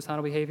play in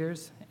suicidal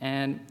behaviors,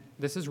 and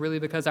this is really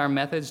because our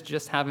methods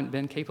just haven't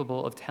been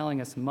capable of telling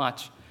us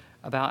much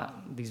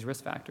about these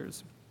risk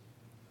factors.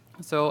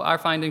 So our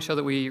findings show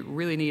that we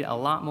really need a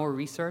lot more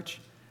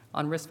research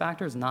on risk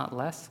factors, not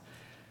less,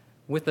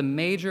 with the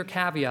major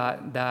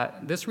caveat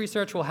that this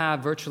research will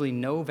have virtually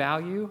no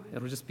value.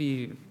 It'll just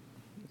be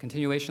a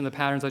continuation of the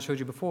patterns I showed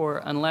you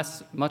before,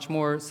 unless much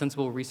more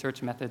sensible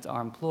research methods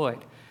are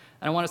employed.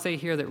 And I want to say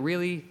here that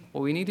really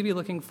what we need to be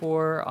looking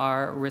for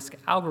are risk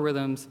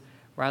algorithms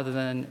rather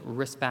than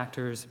risk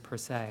factors per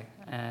se.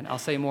 And I'll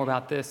say more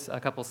about this a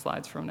couple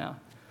slides from now.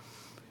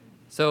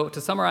 So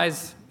to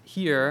summarize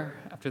here,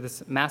 after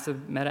this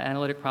massive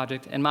meta-analytic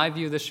project, in my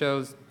view, this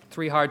shows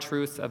three hard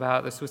truths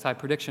about the suicide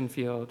prediction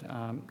field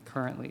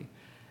currently.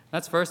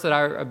 That's first, that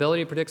our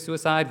ability to predict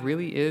suicide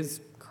really is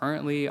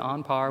currently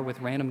on par with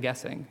random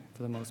guessing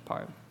for the most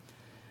part.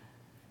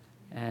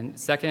 And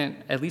second,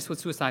 at least with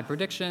suicide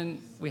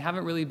prediction, we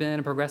haven't really been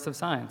a progressive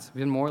science.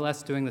 We've been more or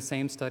less doing the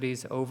same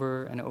studies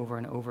over and over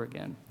and over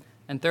again.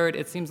 And third,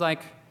 it seems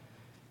like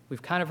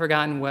we've kind of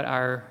forgotten what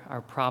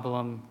our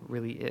problem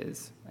really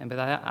is. And by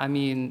that, I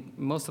mean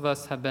most of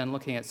us have been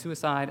looking at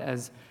suicide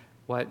as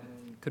what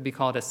could be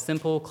called a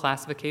simple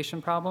classification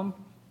problem,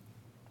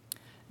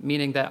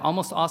 meaning that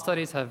almost all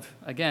studies have,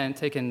 again,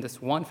 taken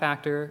this one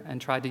factor and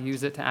tried to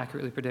use it to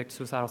accurately predict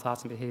suicidal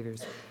thoughts and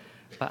behaviors.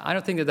 But I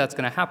don't think that that's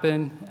going to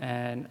happen,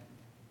 and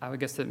I would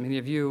guess that many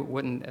of you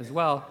wouldn't as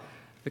well,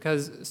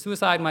 because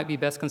suicide might be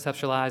best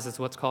conceptualized as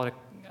what's called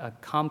a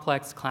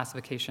complex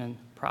classification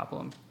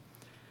problem.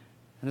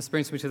 And this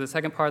brings me to the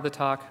second part of the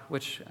talk,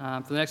 which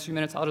for the next few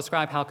minutes I'll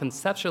describe how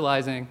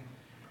conceptualizing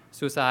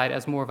suicide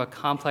as more of a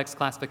complex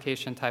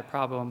classification type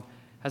problem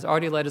has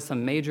already led to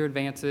some major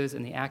advances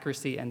in the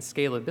accuracy and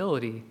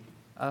scalability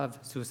of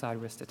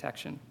suicide risk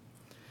detection.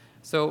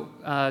 So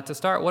to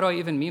start, what do I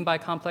even mean by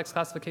complex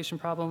classification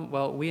problem?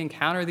 Well, we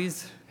encounter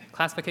these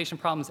classification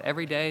problems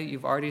every day.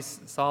 You've already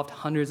solved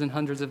hundreds and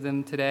hundreds of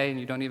them today, and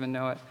you don't even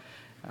know it.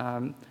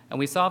 And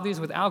we solve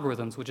these with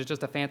algorithms, which is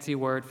just a fancy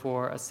word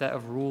for a set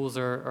of rules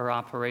or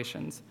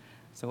operations.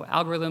 So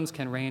algorithms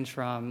can range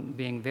from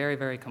being very,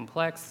 very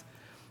complex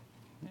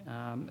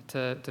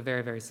to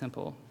very, very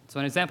simple. So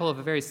an example of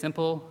a very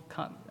simple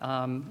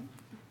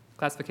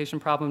classification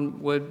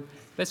problem would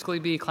basically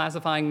be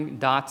classifying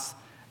dots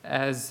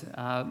as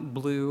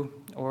blue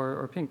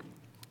or pink.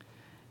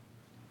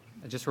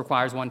 It just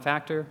requires one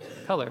factor,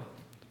 color.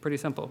 Pretty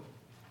simple.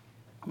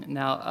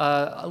 Now,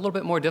 a little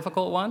bit more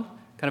difficult one,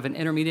 kind of an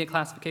intermediate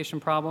classification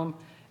problem,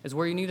 is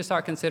where you need to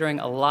start considering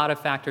a lot of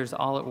factors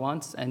all at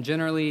once, and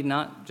generally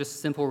not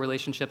just simple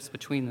relationships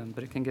between them,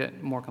 but it can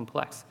get more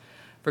complex.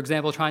 For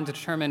example, trying to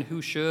determine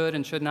who should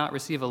and should not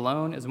receive a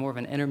loan is more of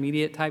an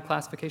intermediate type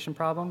classification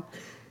problem.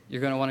 You're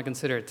going to want to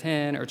consider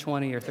 10 or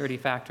 20 or 30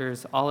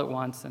 factors all at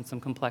once and some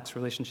complex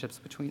relationships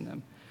between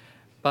them.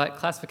 But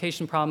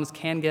classification problems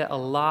can get a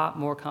lot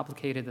more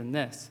complicated than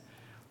this.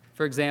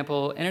 For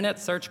example, internet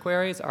search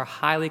queries are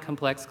highly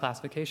complex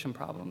classification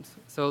problems.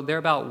 So there are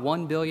about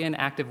 1 billion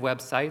active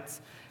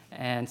websites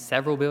and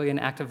several billion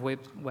active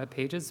web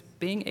pages.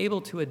 Being able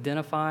to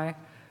identify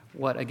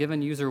what a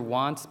given user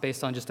wants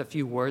based on just a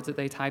few words that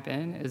they type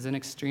in is an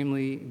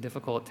extremely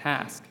difficult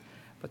task.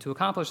 But to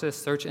accomplish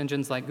this, search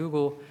engines like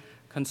Google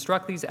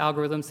construct these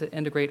algorithms that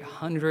integrate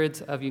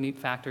hundreds of unique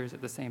factors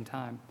at the same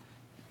time.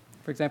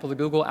 For example, the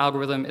Google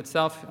algorithm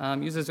itself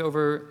uses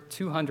over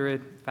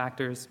 200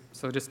 factors,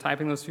 so just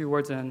typing those few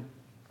words in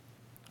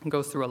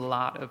goes through a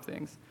lot of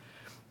things.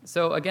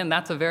 So again,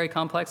 that's a very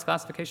complex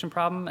classification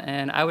problem,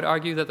 and I would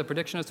argue that the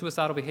prediction of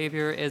suicidal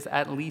behavior is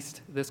at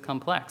least this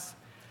complex.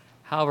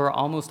 However,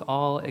 almost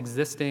all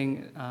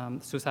existing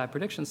suicide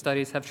prediction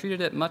studies have treated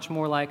it much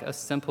more like a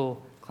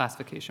simple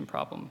classification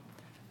problem.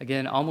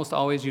 Again, almost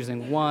always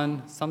using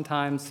one,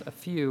 sometimes a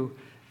few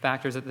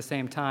factors at the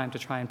same time to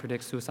try and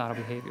predict suicidal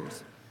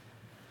behaviors.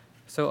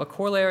 So a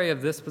corollary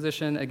of this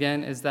position,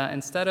 again, is that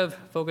instead of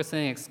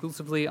focusing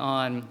exclusively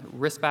on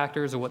risk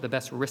factors or what the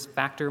best risk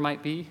factor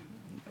might be,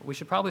 we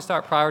should probably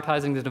start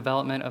prioritizing the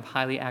development of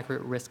highly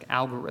accurate risk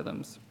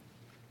algorithms.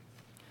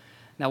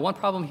 Now, one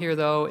problem here,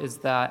 though, is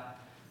that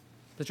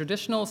the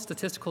traditional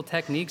statistical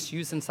techniques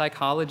used in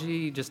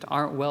psychology just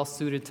aren't well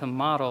suited to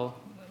model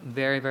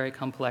very, very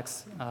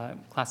complex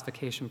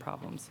classification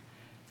problems.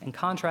 In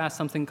contrast,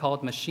 something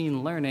called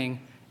machine learning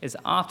is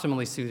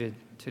optimally suited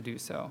to do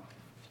so.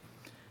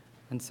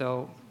 And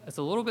so it's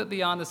a little bit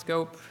beyond the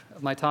scope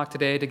of my talk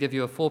today to give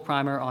you a full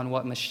primer on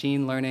what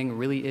machine learning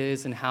really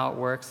is and how it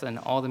works and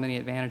all the many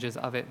advantages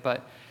of it.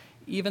 But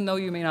even though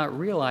you may not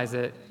realize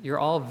it, you're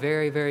all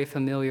very, very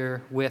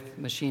familiar with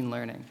machine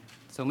learning.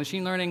 So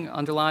machine learning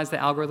underlies the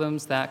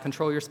algorithms that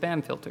control your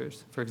spam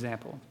filters, for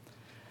example.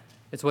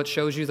 It's what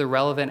shows you the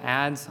relevant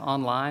ads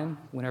online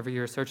whenever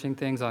you're searching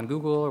things on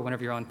Google or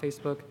whenever you're on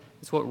Facebook.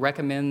 It's what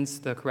recommends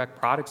the correct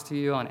products to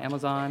you on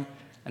Amazon,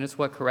 and it's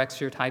what corrects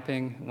your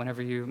typing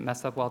whenever you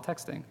mess up while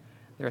texting.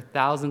 There are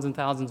thousands and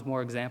thousands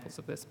more examples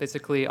of this.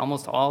 Basically,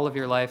 almost all of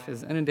your life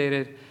is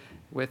inundated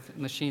with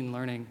machine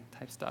learning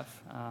type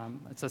stuff.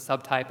 It's a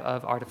subtype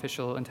of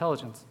artificial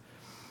intelligence.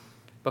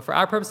 But for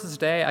our purposes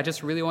today, I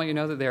just really want you to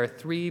know that there are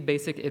three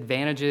basic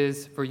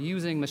advantages for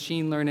using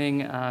machine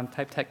learning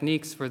type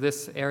techniques for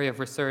this area of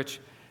research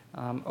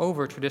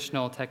over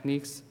traditional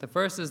techniques. The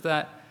first is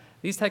that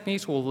these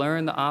techniques will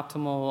learn the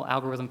optimal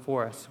algorithm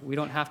for us. We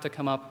don't have to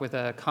come up with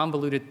a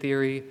convoluted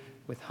theory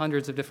with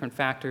hundreds of different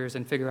factors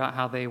and figure out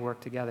how they work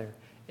together.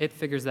 It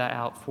figures that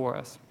out for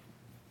us.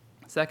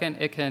 Second,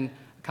 it can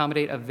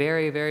accommodate a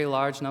very, very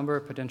large number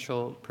of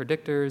potential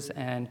predictors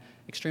and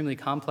extremely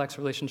complex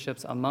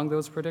relationships among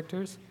those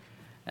predictors.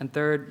 And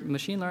third,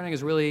 machine learning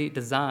is really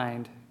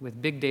designed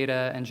with big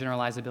data and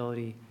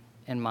generalizability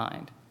in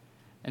mind.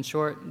 In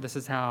short, this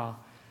is how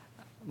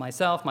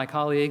myself, my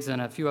colleagues,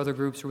 and a few other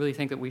groups really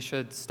think that we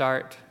should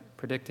start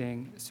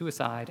predicting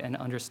suicide and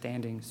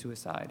understanding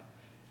suicide.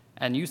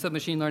 And use of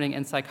machine learning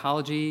in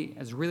psychology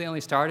has really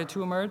only started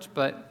to emerge,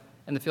 but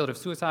in the field of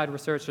suicide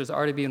research, there's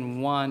already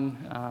been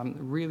one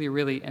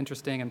really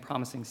interesting and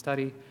promising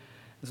study.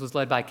 This was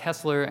led by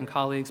Kessler and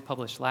colleagues,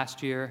 published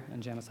last year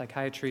in JAMA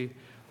Psychiatry.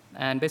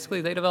 And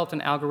basically, they developed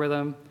an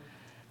algorithm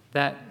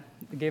that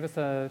gave us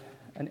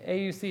an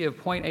AUC of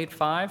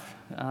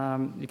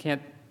 0.85. You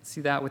can't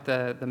see that with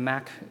the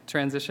Mac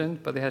transition,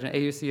 but they had an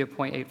AUC of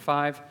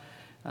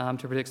 0.85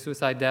 to predict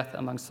suicide death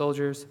among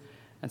soldiers.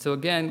 And so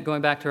again,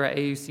 going back to our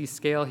AUC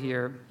scale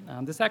here,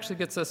 this actually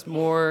gets us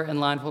more in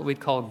line with what we'd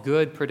call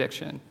good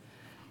prediction.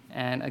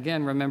 And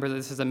again, remember that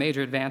this is a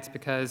major advance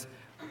because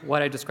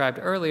what I described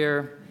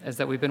earlier is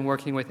that we've been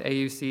working with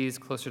AUCs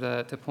closer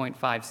to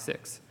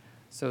 0.56.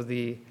 So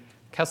the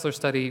Kessler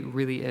study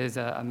really is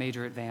a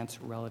major advance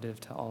relative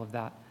to all of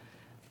that.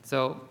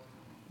 So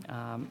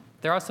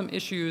there are some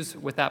issues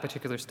with that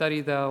particular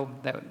study, though,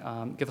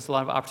 that give us a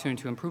lot of opportunity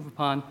to improve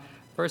upon.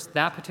 First,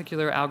 that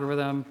particular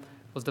algorithm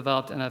was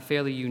developed in a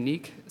fairly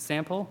unique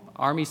sample,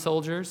 Army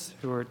soldiers,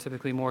 who are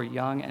typically more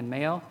young and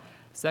male.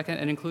 Second,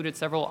 it included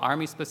several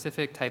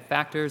Army-specific type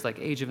factors like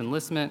age of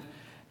enlistment.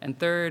 And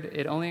third,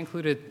 it only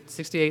included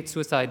 68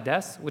 suicide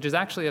deaths, which is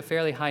actually a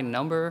fairly high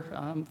number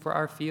for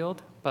our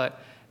field,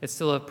 but it's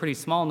still a pretty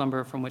small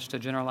number from which to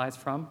generalize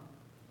from.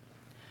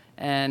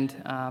 And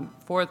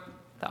fourth,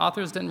 the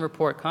authors didn't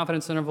report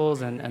confidence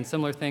intervals and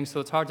similar things, so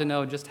it's hard to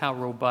know just how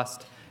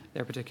robust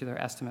their particular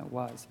estimate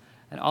was.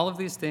 And all of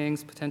these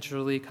things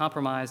potentially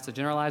compromise the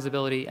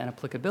generalizability and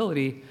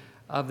applicability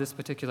of this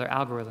particular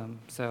algorithm.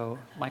 So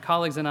my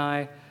colleagues and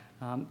I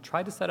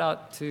tried to set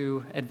out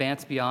to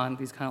advance beyond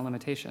these kind of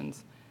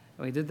limitations.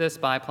 And we did this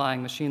by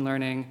applying machine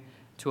learning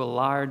to a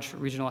large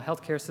regional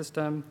healthcare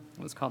system.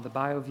 It was called the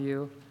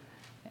BioView.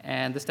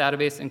 And this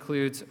database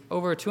includes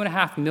over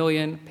 2.5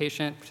 million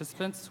patient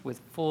participants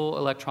with full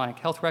electronic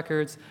health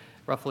records.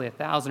 Roughly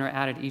 1,000 are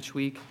added each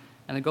week.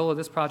 And the goal of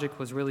this project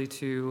was really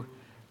to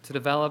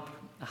develop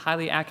a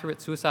highly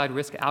accurate suicide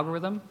risk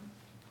algorithm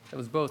that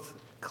was both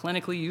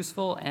clinically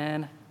useful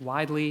and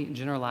widely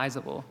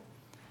generalizable.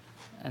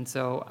 And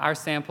so our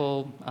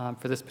sample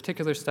for this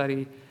particular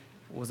study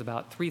was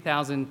about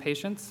 3,000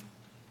 patients,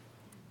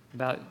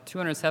 about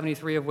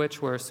 273 of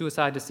which were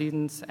suicide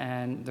decedents,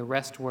 and the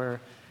rest were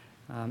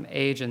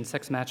age and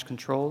sex-matched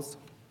controls.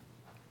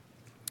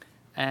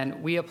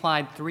 And we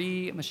applied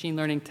 3 machine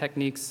learning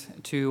techniques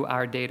to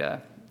our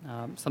data,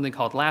 something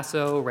called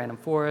lasso, random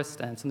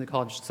forest, and something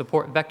called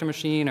support vector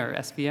machine, or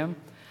SVM.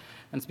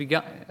 And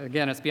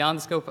it's beyond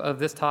the scope of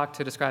this talk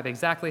to describe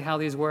exactly how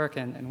these work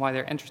and why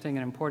they're interesting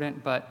and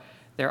important, but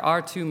there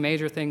are 2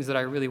 major things that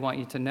I really want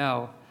you to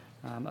know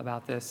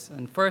about this.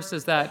 And first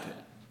is that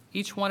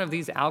each one of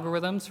these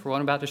algorithms, for what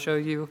I'm about to show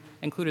you,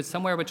 included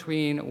somewhere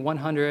between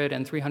 100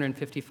 and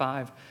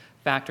 355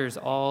 factors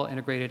all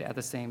integrated at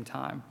the same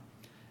time.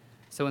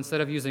 So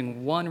instead of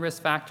using one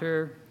risk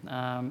factor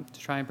to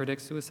try and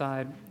predict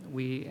suicide,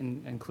 we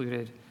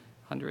included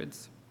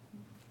hundreds.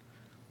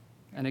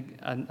 And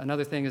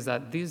another thing is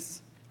that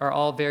these are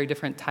all very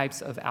different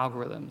types of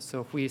algorithms.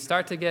 So if we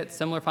start to get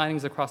similar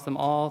findings across them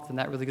all, then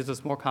that really gives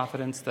us more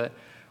confidence that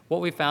what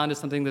we found is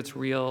something that's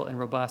real and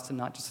robust and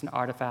not just an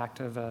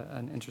artifact of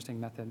an interesting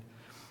method.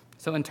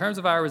 So in terms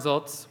of our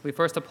results, we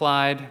first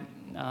applied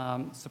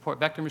support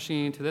vector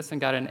machine to this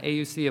and got an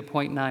AUC of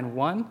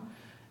 0.91.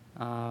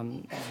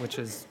 Which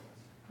is,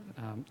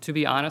 to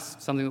be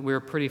honest, something that we were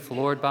pretty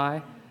floored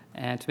by.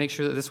 And to make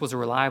sure that this was a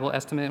reliable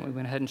estimate, we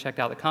went ahead and checked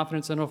out the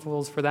confidence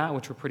intervals for that,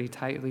 which were pretty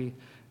tightly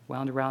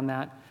wound around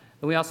that.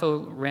 Then we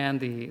also ran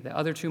the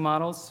other 2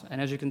 models, and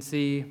as you can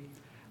see,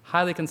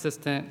 highly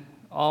consistent,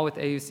 all with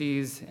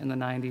AUCs in the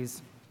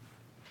 90s.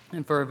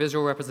 And for a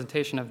visual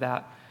representation of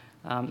that,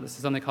 this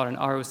is something called an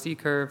ROC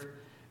curve,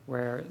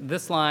 where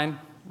this line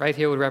right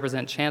here would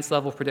represent chance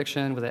level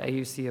prediction with an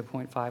AUC of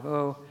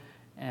 0.50.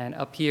 And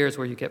up here is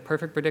where you get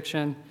perfect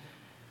prediction.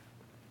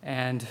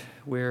 And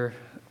we're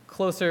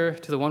closer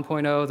to the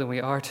 1.0 than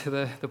we are to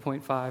the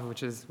 0.5,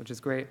 which is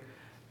great.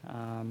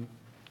 And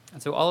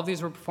so all of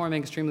these were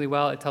performing extremely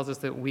well. It tells us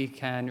that we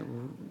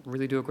can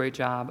really do a great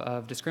job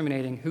of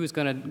discriminating who's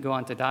going to go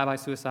on to die by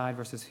suicide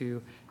versus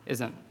who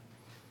isn't.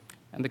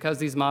 And because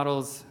these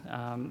models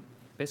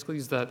basically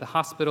use the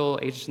hospital,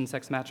 age and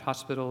sex-matched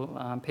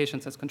hospital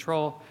patients as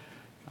control,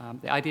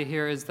 the idea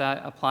here is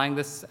that applying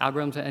this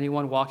algorithm to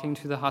anyone walking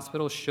to the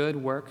hospital should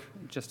work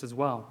just as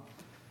well.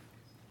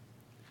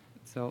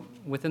 So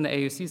within the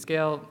AUC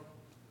scale,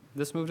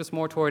 this moved us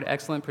more toward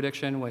excellent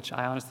prediction, which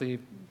I honestly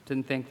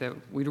didn't think that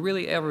we'd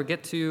really ever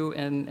get to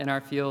in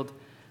our field,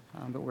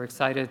 but we're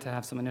excited to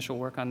have some initial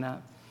work on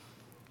that.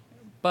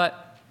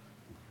 But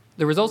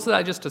the results that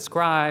I just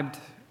described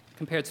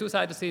compared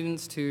suicide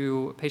decedents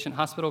to patient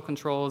hospital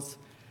controls,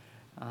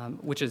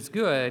 which is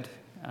good,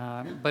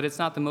 but it's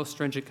not the most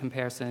stringent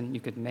comparison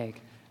you could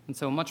make. And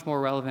so much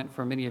more relevant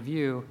for many of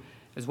you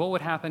is what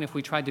would happen if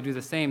we tried to do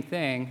the same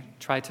thing,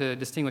 try to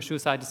distinguish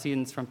suicide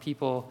decedents from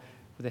people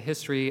with a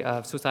history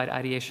of suicide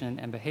ideation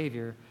and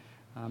behavior.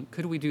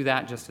 Could we do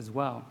that just as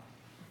well?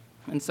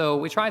 And so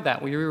we tried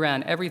that. We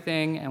reran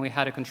everything, and we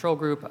had a control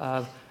group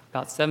of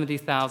about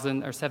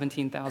 70,000 or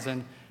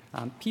 17,000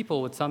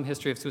 people with some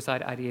history of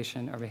suicide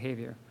ideation or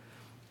behavior.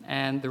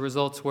 And the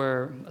results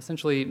were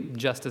essentially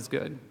just as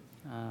good.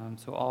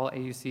 So all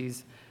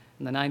AUCs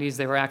in the 90s,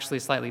 they were actually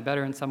slightly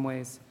better in some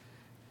ways.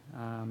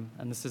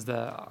 And this is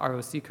the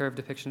ROC curve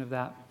depiction of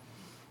that.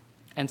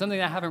 And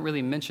something I haven't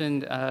really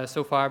mentioned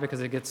so far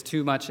because it gets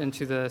too much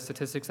into the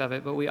statistics of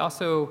it, but we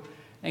also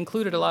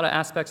included a lot of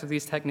aspects of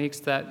these techniques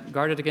that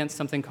guarded against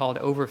something called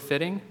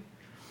overfitting.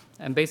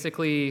 And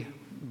basically,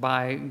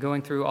 by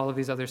going through all of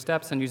these other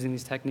steps and using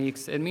these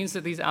techniques, it means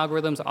that these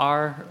algorithms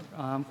are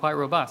quite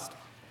robust.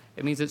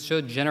 It means it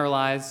should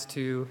generalize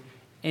to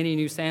any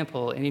new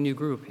sample, any new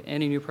group,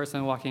 any new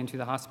person walking into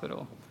the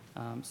hospital.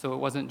 So it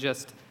wasn't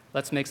just,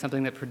 let's make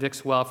something that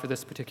predicts well for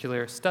this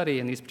particular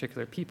study and these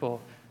particular people.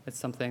 It's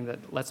something that,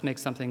 let's make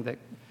something that,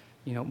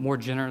 more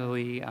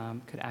generally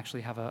could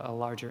actually have a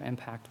larger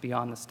impact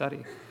beyond the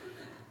study.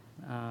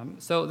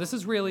 So this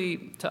is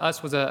really, to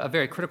us, was a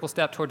very critical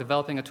step toward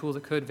developing a tool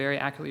that could very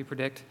accurately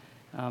predict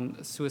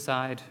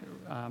suicide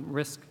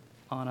risk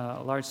on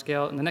a large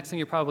scale. And the next thing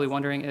you're probably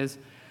wondering is,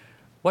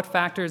 what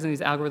factors in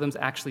these algorithms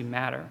actually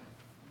matter?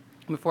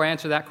 Before I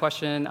answer that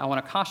question, I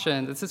want to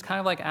caution, this is kind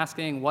of like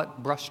asking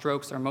what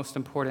brushstrokes are most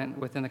important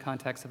within the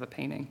context of a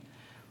painting.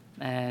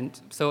 And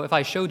so if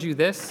I showed you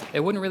this, it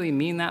wouldn't really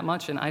mean that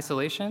much in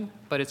isolation,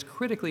 but it's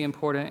critically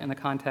important in the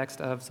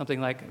context of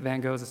something like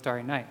Van Gogh's A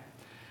Starry Night.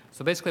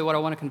 So basically what I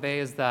want to convey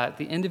is that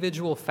the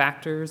individual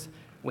factors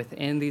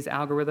within these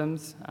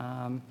algorithms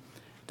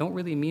don't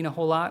really mean a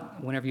whole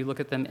lot whenever you look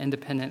at them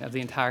independent of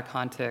the entire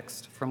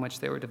context from which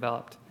they were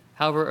developed.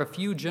 However, a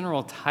few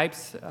general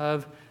types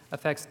of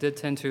effects did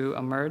tend to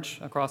emerge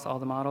across all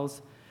the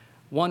models.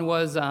 One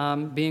was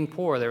being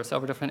poor. There were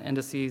several different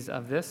indices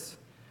of this.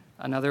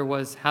 Another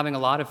was having a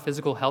lot of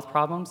physical health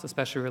problems,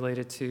 especially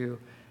related to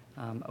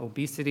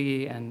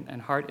obesity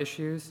and heart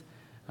issues.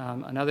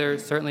 Another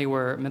certainly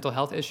were mental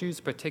health issues,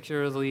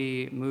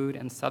 particularly mood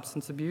and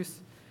substance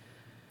abuse.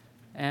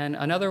 And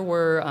another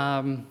were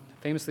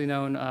famously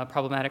known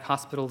problematic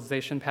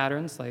hospitalization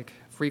patterns, like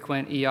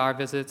frequent ER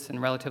visits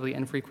and relatively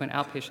infrequent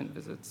outpatient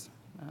visits.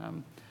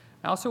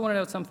 I also want to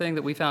note something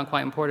that we found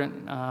quite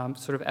important,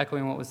 sort of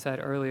echoing what was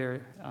said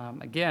earlier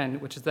again,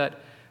 which is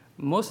that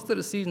most of the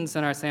decedents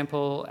in our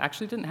sample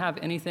actually didn't have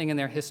anything in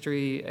their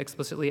history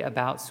explicitly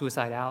about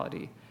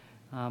suicidality.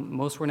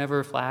 Most were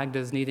never flagged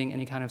as needing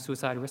any kind of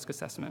suicide risk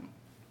assessment.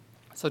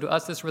 So to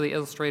us, this really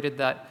illustrated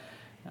that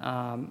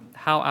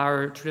how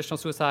our traditional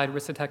suicide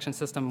risk detection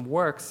system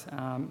works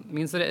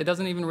means that it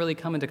doesn't even really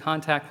come into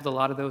contact with a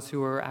lot of those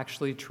who are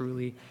actually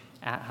truly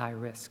at high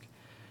risk.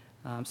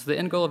 So the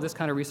end goal of this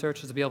kind of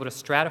research is to be able to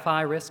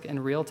stratify risk in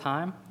real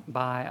time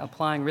by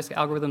applying risk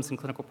algorithms in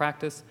clinical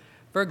practice.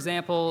 For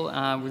example,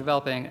 we're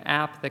developing an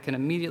app that can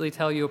immediately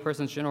tell you a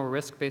person's general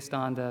risk based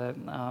on the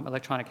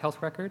electronic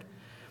health record.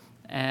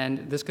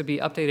 And this could be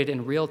updated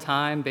in real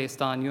time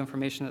based on new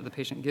information that the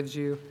patient gives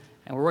you.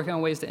 And we're working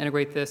on ways to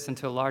integrate this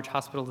into large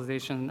hospital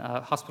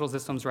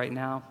systems right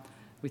now.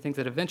 We think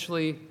that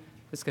eventually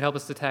this could help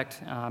us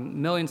detect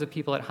millions of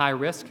people at high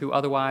risk who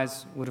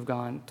otherwise would have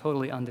gone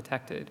totally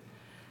undetected.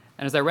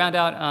 And as I round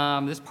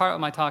out this part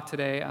of my talk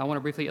today, I want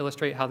to briefly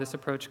illustrate how this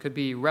approach could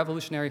be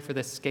revolutionary for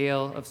the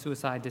scale of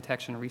suicide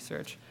detection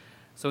research.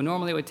 So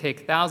normally it would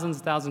take thousands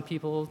and thousands of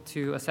people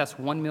to assess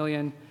 1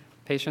 million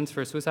patients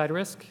for suicide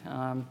risk.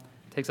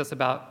 It takes us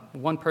about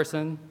 1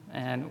 person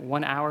and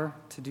 1 hour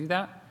to do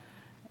that.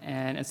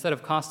 And instead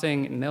of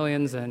costing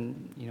millions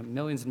and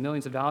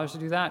millions of dollars to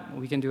do that,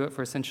 we can do it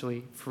for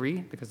essentially free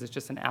because it's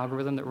just an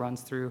algorithm that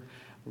runs through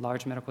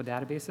large medical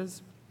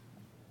databases.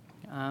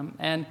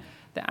 And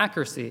the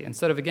accuracy,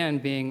 instead of, again,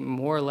 being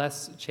more or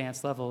less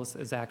chance levels,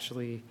 is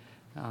actually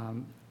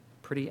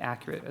pretty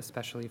accurate,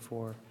 especially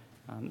for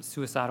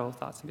suicidal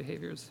thoughts and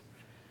behaviors.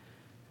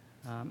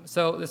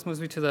 So this moves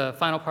me to the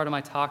final part of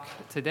my talk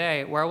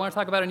today, where I want to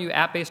talk about a new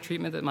app-based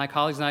treatment that my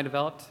colleagues and I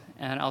developed.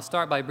 And I'll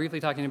start by briefly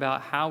talking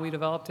about how we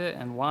developed it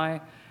and why,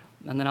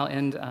 and then I'll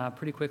end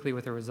pretty quickly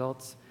with the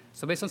results.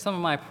 So based on some of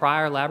my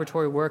prior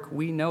laboratory work,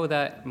 we know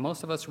that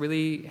most of us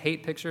really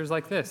hate pictures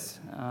like this.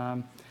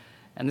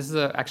 And this is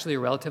actually a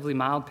relatively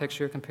mild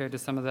picture compared to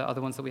some of the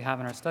other ones that we have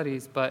in our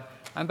studies, but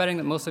I'm betting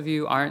that most of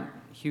you aren't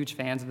huge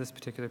fans of this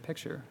particular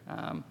picture.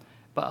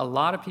 But a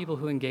lot of people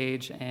who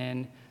engage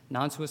in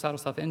non-suicidal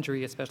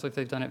self-injury, especially if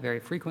they've done it very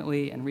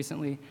frequently and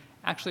recently,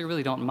 actually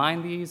really don't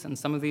mind these, and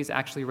some of these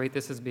actually rate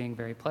this as being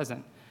very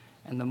pleasant.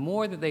 And the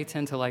more that they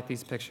tend to like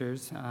these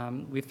pictures,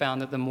 we've found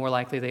that the more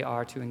likely they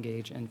are to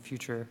engage in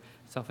future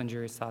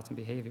self-injurious thoughts and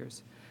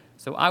behaviors.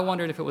 So I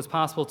wondered if it was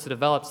possible to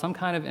develop some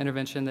kind of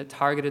intervention that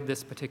targeted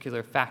this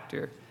particular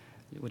factor,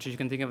 which you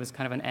can think of as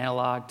kind of an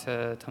analog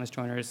to Thomas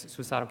Joiner's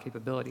suicidal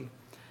capability.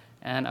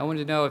 And I wanted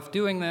to know if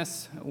doing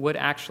this would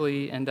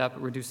actually end up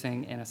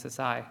reducing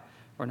NSSI,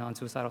 or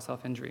non-suicidal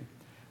self-injury.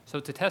 So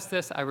to test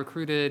this, I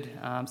recruited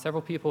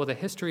several people with a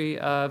history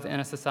of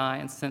NSSI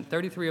and sent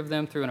 33 of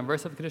them through an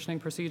aversive conditioning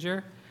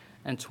procedure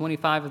and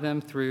 25 of them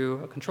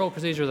through a control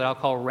procedure that I'll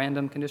call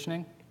random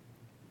conditioning.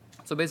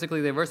 So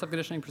basically, the aversive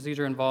conditioning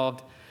procedure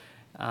involved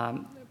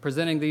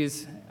presenting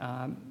these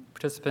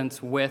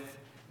participants with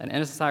an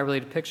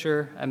NSSI-related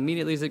picture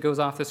immediately as it goes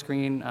off the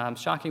screen,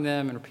 shocking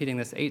them and repeating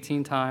this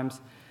 18 times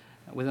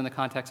within the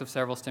context of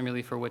several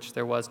stimuli for which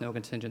there was no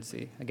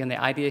contingency. Again, the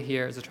idea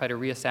here is to try to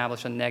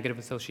reestablish a negative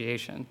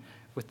association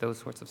with those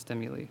sorts of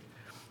stimuli.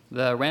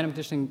 The random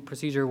conditioning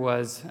procedure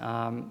was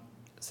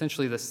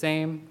essentially the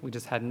same. We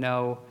just had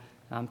no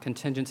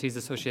contingencies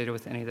associated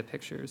with any of the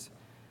pictures.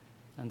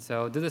 And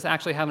so did this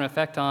actually have an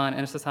effect on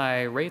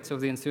NSSI rates over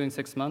the ensuing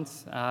 6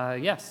 months?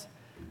 Yes.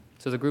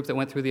 So the group that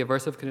went through the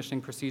aversive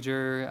conditioning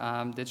procedure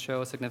did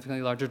show a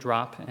significantly larger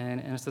drop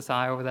in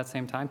NSSI over that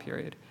same time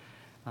period.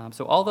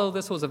 So although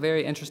this was a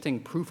very interesting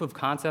proof of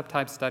concept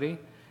type study,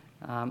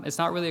 it's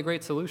not really a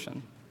great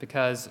solution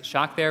because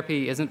shock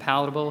therapy isn't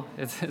palatable.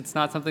 It's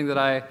not something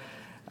that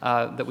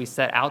that we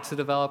set out to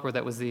develop or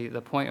that was the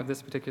point of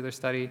this particular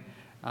study.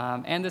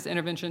 And this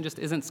intervention just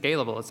isn't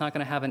scalable. It's not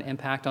going to have an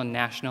impact on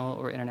national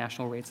or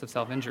international rates of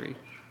self-injury.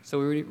 So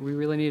we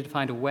really needed to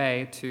find a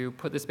way to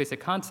put this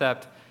basic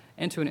concept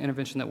into an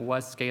intervention that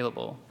was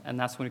scalable. And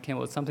that's when we came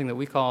up with something that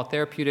we call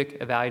therapeutic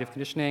evaluative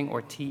conditioning,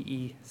 or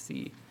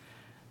TEC.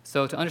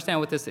 So to understand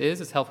what this is,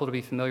 it's helpful to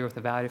be familiar with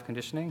evaluative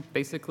conditioning.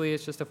 Basically,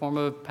 it's just a form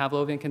of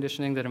Pavlovian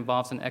conditioning that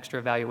involves an extra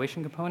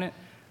evaluation component,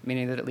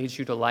 meaning that it leads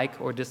you to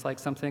like or dislike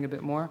something a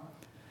bit more.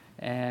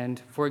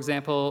 And for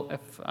example,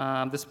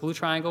 if this blue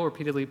triangle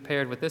repeatedly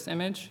paired with this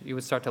image, you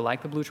would start to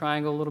like the blue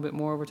triangle a little bit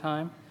more over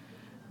time.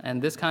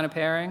 And this kind of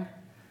pairing,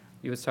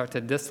 you would start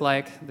to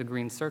dislike the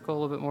green circle a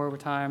little bit more over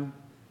time.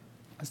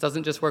 This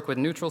doesn't just work with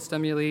neutral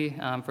stimuli.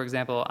 For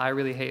example, I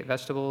really hate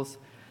vegetables.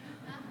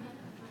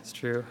 It's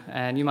true.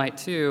 And you might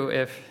too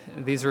if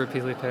these are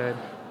repeatedly paired.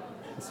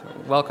 So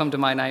welcome to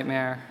my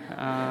nightmare.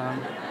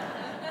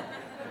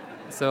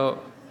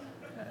 So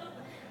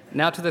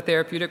now to the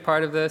therapeutic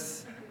part of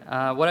this.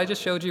 What I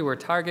just showed you were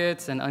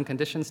targets and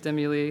unconditioned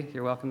stimuli.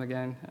 You're welcome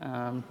again.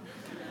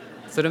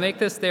 So to make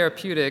this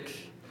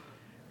therapeutic,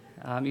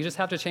 you just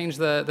have to change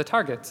the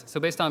targets. So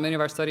based on many of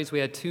our studies, we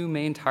had two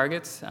main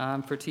targets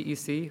for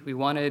TEC. We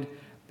wanted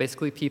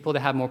basically people to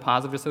have more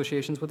positive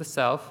associations with the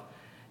self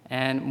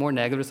and more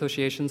negative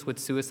associations with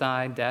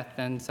suicide, death,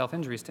 and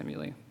self-injury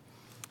stimuli.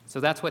 So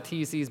that's what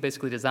TEC is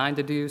basically designed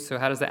to do. So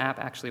how does the app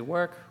actually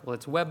work? Well,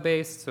 it's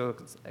web-based, so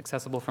it's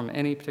accessible from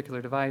any particular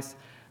device.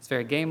 It's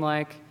very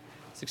game-like.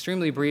 It's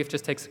extremely brief,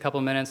 just takes a couple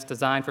minutes,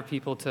 designed for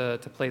people to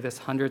play this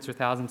hundreds or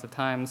thousands of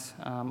times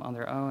on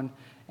their own.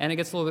 And it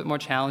gets a little bit more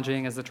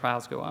challenging as the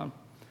trials go on.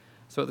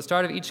 So at the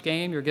start of each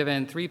game, you're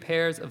given 3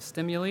 pairs of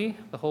stimuli.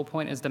 The whole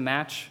point is to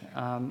match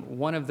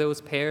one of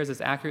those pairs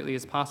as accurately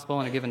as possible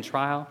in a given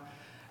trial.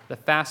 The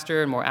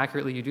faster and more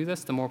accurately you do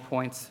this, the more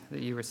points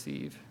that you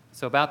receive.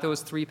 So about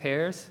those 3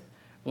 pairs,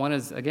 one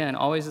is, again,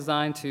 always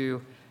designed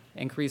to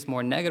increase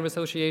more negative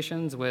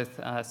associations with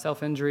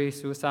self-injury,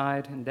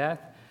 suicide, and death.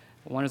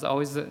 One is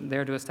always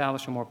there to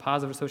establish a more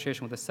positive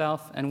association with the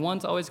self, and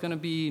one's always going to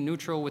be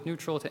neutral with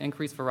neutral to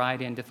increase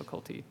variety and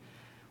difficulty.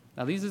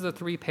 Now, these are the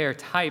 3 pair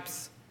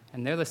types,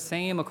 and they're the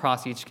same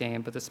across each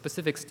game, but the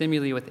specific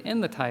stimuli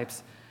within the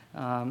types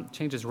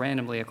changes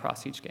randomly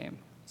across each game.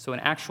 So an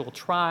actual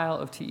trial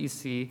of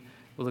TEC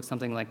will look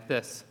something like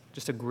this,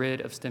 just a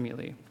grid of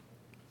stimuli.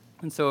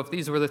 And so if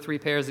these were the 3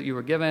 pairs that you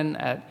were given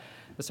at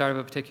the start of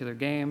a particular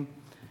game,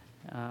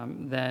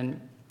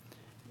 then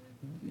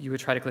you would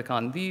try to click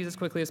on these as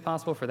quickly as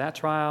possible for that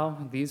trial,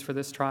 these for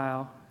this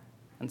trial,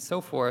 and so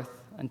forth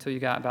until you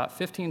got about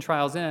 15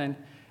 trials in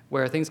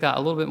where things got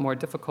a little bit more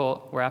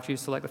difficult, where after you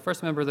select the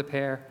first member of the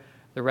pair,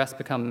 the rest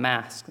become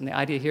masked. And the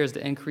idea here is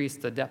to increase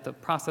the depth of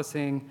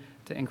processing,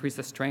 to increase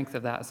the strength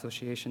of that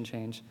association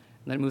change.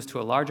 And then it moves to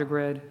a larger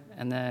grid,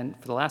 and then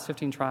for the last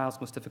 15 trials,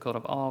 most difficult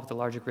of all, with the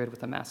larger grid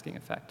with a masking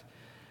effect.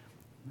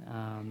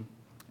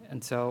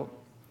 And so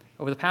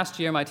over the past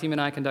year, my team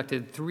and I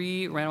conducted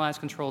 3 randomized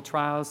controlled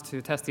trials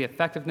to test the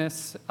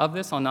effectiveness of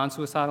this on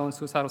non-suicidal and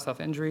suicidal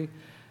self-injury.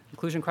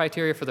 Inclusion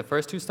criteria for the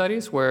first 2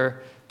 studies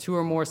were 2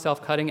 or more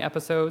self-cutting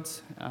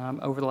episodes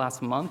over the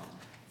last month.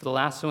 For the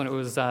last one, it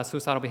was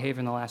suicidal behavior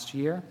in the last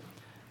year.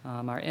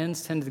 Our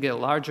ends tended to get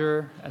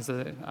larger as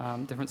the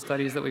different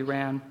studies that we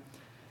ran.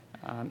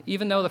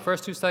 Even though the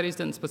first 2 studies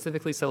didn't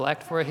specifically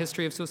select for a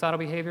history of suicidal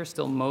behavior,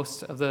 still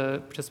most of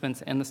the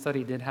participants in the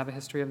study did have a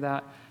history of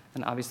that,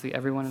 and obviously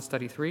everyone in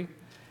study 3.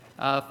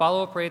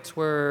 Follow-up rates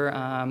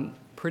were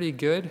pretty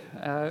good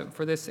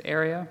for this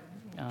area,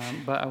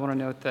 but I want to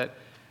note that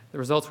the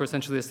results were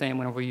essentially the same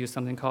whenever we used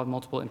something called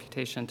multiple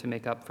imputation to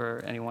make up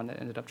for anyone that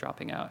ended up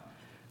dropping out.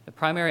 The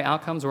primary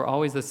outcomes were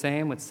always the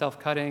same with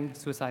self-cutting,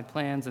 suicide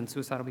plans, and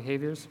suicidal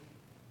behaviors.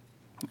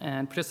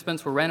 And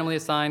participants were randomly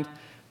assigned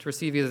to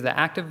receive either the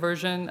active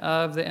version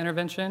of the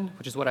intervention,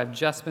 which is what I've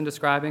just been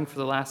describing for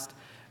the last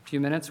few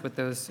minutes with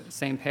those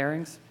same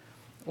pairings,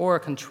 or a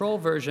control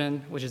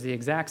version, which is the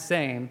exact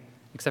same,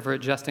 except for it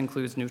just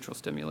includes neutral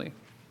stimuli.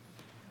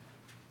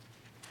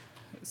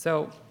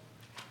 So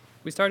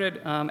we started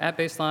at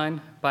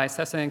baseline by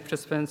assessing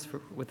participants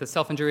with the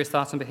self-injurious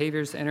thoughts and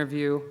behaviors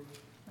interview.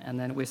 And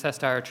then we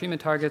assessed our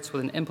treatment targets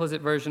with an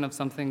implicit version of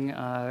something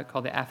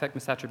called the affect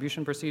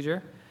misattribution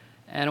procedure.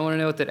 And I want to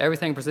note that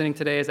everything presenting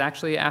today is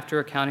actually after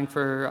accounting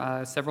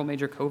for several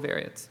major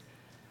covariates.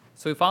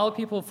 So we followed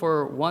people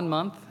for 1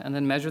 month and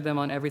then measured them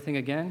on everything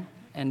again.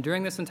 And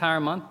during this entire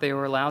month, they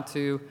were allowed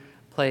to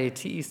play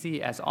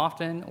TEC as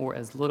often or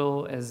as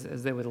little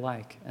as they would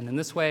like. And in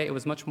this way, it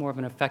was much more of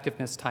an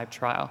effectiveness type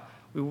trial.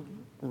 We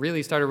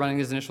really started running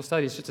these initial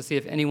studies just to see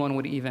if anyone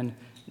would even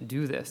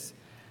do this.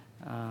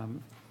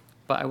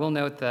 But I will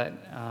note that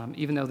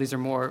even though these are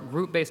more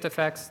group-based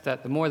effects,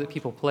 that the more that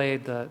people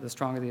played, the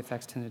stronger the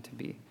effects tended to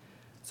be.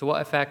 So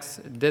what effects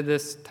did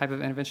this type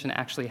of intervention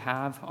actually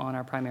have on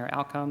our primary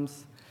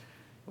outcomes?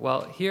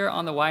 Well, here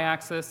on the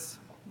y-axis,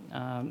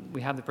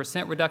 we have the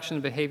percent reduction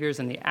in behaviors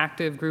in the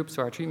active group,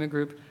 so our treatment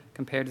group,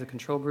 compared to the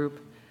control group.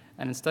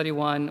 And in study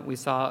 1, we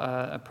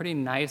saw a pretty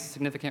nice,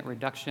 significant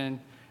reduction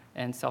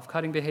in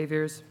self-cutting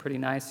behaviors, pretty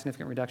nice,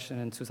 significant reduction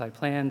in suicide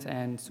plans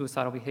and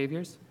suicidal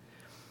behaviors.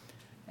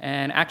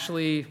 And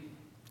actually,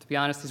 to be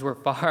honest, these were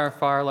far,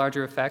 far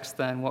larger effects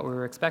than what we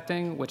were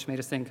expecting, which made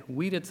us think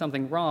we did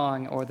something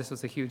wrong or this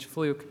was a huge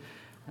fluke.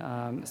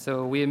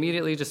 So we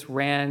immediately just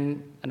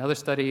ran another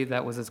study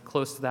that was as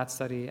close to that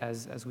study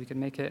as we could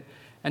make it.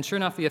 And sure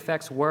enough, the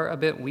effects were a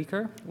bit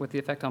weaker, with the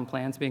effect on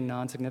plans being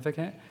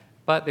non-significant,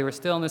 but they were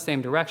still in the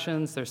same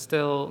directions. There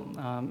still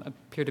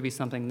appeared to be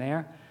something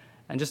there.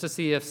 And just to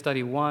see if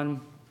study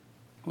 1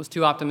 was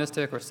too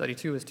optimistic or study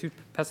 2 was too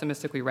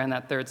pessimistic, we ran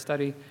that third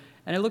study.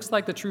 And it looks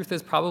like the truth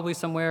is probably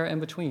somewhere in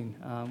between,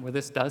 where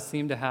this does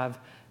seem to have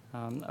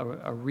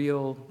a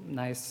real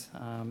nice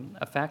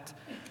effect.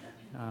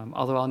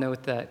 Although I'll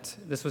note that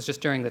this was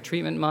just during the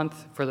treatment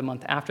month. For the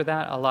month after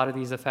that, a lot of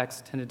these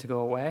effects tended to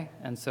go away,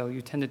 and so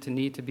you tended to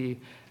need to be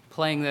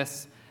playing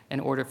this in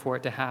order for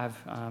it to have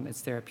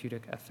its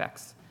therapeutic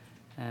effects.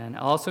 And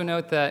I'll also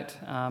note that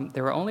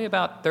there were only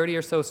about 30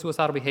 or so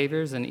suicidal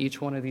behaviors in each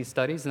one of these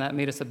studies, and that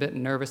made us a bit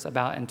nervous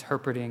about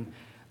interpreting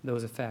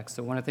those effects.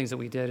 So one of the things that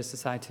we did is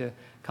decide to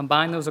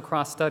combine those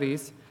across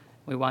studies.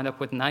 We wound up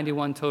with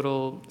 91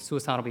 total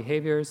suicidal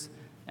behaviors.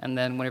 And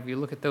then whenever you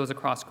look at those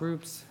across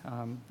groups,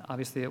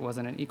 obviously it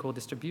wasn't an equal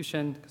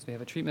distribution because we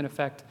have a treatment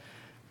effect,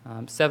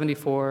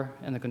 74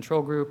 in the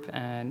control group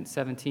and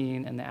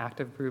 17 in the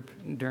active group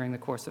during the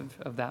course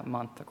of that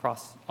month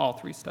across all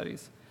 3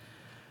 studies.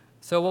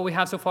 So what we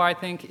have so far, I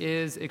think,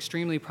 is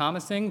extremely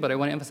promising, but I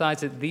want to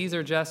emphasize that these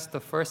are just the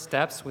first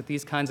steps with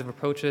these kinds of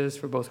approaches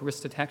for both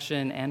risk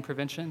detection and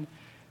prevention.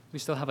 We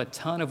still have a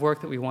ton of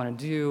work that we want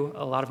to do,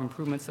 a lot of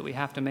improvements that we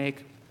have to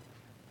make.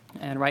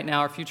 And right now,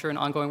 our future and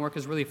ongoing work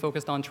is really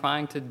focused on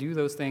trying to do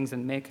those things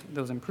and make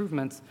those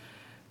improvements.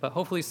 But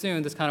hopefully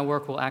soon, this kind of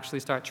work will actually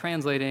start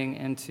translating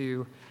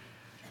into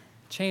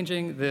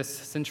changing this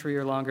century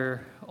or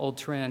longer old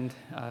trend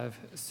of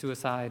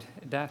suicide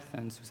death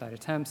and suicide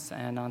attempts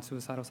and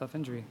non-suicidal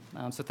self-injury.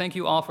 So thank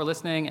you all for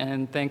listening,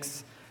 and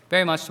thanks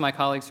very much to my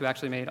colleagues who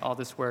actually made all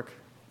this work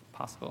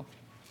possible.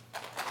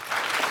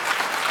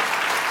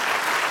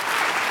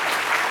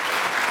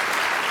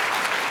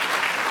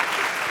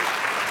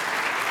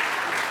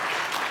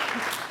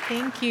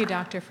 Thank you,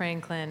 Dr.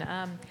 Franklin.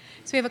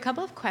 So we have a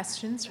couple of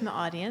questions from the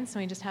audience,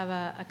 and we just have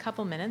a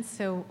couple minutes,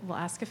 so we'll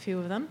ask a few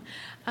of them.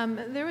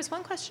 There was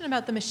one question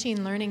about the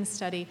machine learning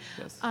study.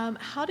 Yes.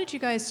 How did you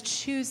guys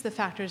choose the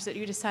factors that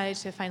you decided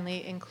to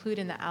finally include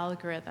in the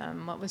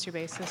algorithm? What was your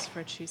basis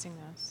for choosing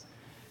those?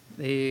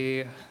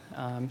 The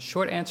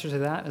short answer to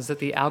that is that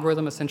the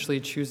algorithm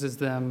essentially chooses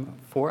them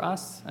for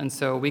us, and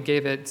so we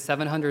gave it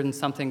 700 and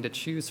something to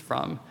choose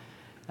from.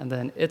 And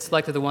then it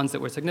selected the ones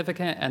that were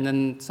significant, and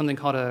then something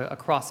called a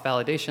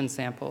cross-validation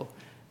sample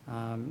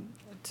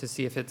to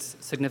see if it's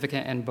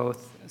significant in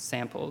both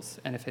samples.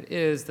 And if it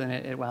is, then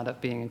it wound up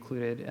being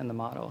included in the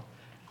model.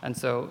 And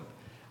so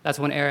that's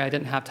one area I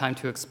didn't have time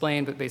to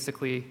explain, but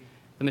basically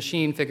the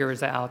machine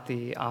figures out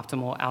the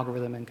optimal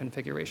algorithm and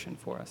configuration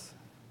for us.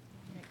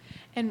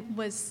 And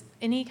was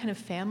any kind of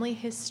family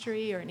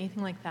history or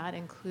anything like that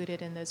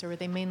included in those, or were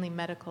they mainly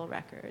medical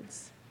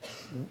records?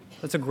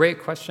 That's a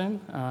great question.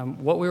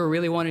 What we were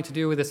really wanting to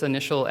do with this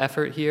initial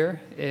effort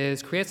here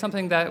is create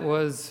something that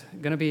was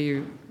going to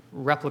be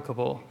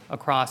replicable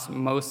across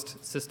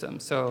most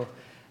systems. So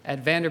at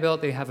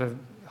Vanderbilt, they have a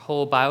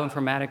whole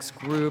bioinformatics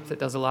group that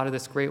does a lot of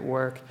this great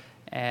work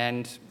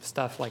and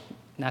stuff like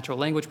natural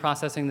language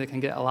processing that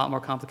can get a lot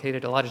more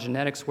complicated, a lot of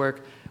genetics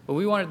work. But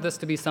we wanted this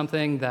to be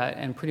something that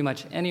in pretty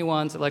much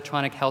anyone's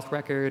electronic health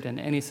record and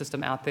any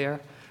system out there,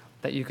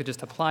 that you could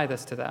just apply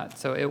this to that.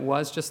 So it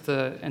was just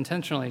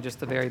intentionally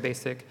just the very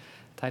basic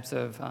types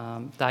of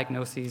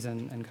diagnoses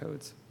and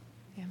codes.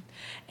 Yeah.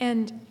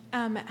 And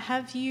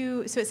have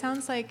you, so it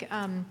sounds like,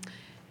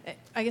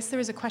 I guess there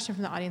was a question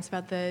from the audience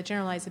about the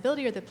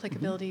generalizability or the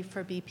applicability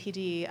for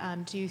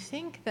BPD. Do you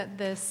think that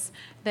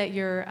that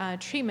your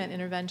treatment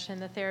intervention,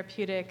 the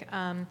therapeutic,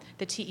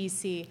 the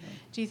TEC,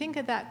 do you think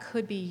that that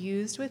could be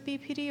used with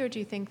BPD, or do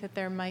you think that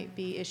there might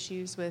be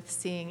issues with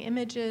seeing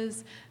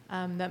images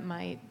that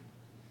might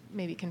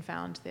maybe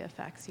confound the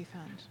effects you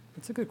found?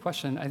 That's a good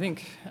question. I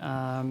think,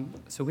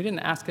 so we didn't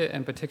ask it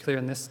in particular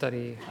in this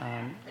study,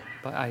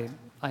 but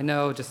I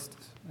know just,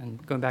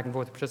 and going back and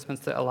forth with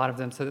participants, that a lot of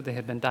them said that they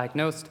had been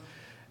diagnosed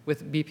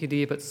with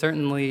BPD, but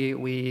certainly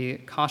we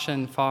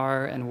caution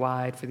far and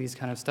wide for these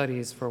kind of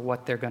studies for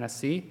what they're going to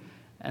see.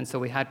 And so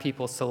we had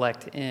people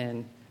select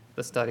in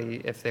the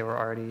study if they were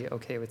already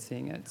okay with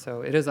seeing it.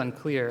 So it is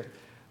unclear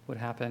what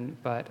happened,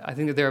 but I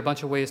think that there are a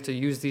bunch of ways to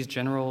use these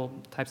general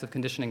types of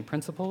conditioning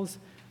principles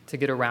to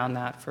get around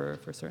that for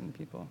certain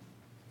people.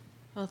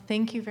 Well,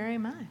 thank you very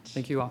much.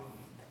 Thank you all.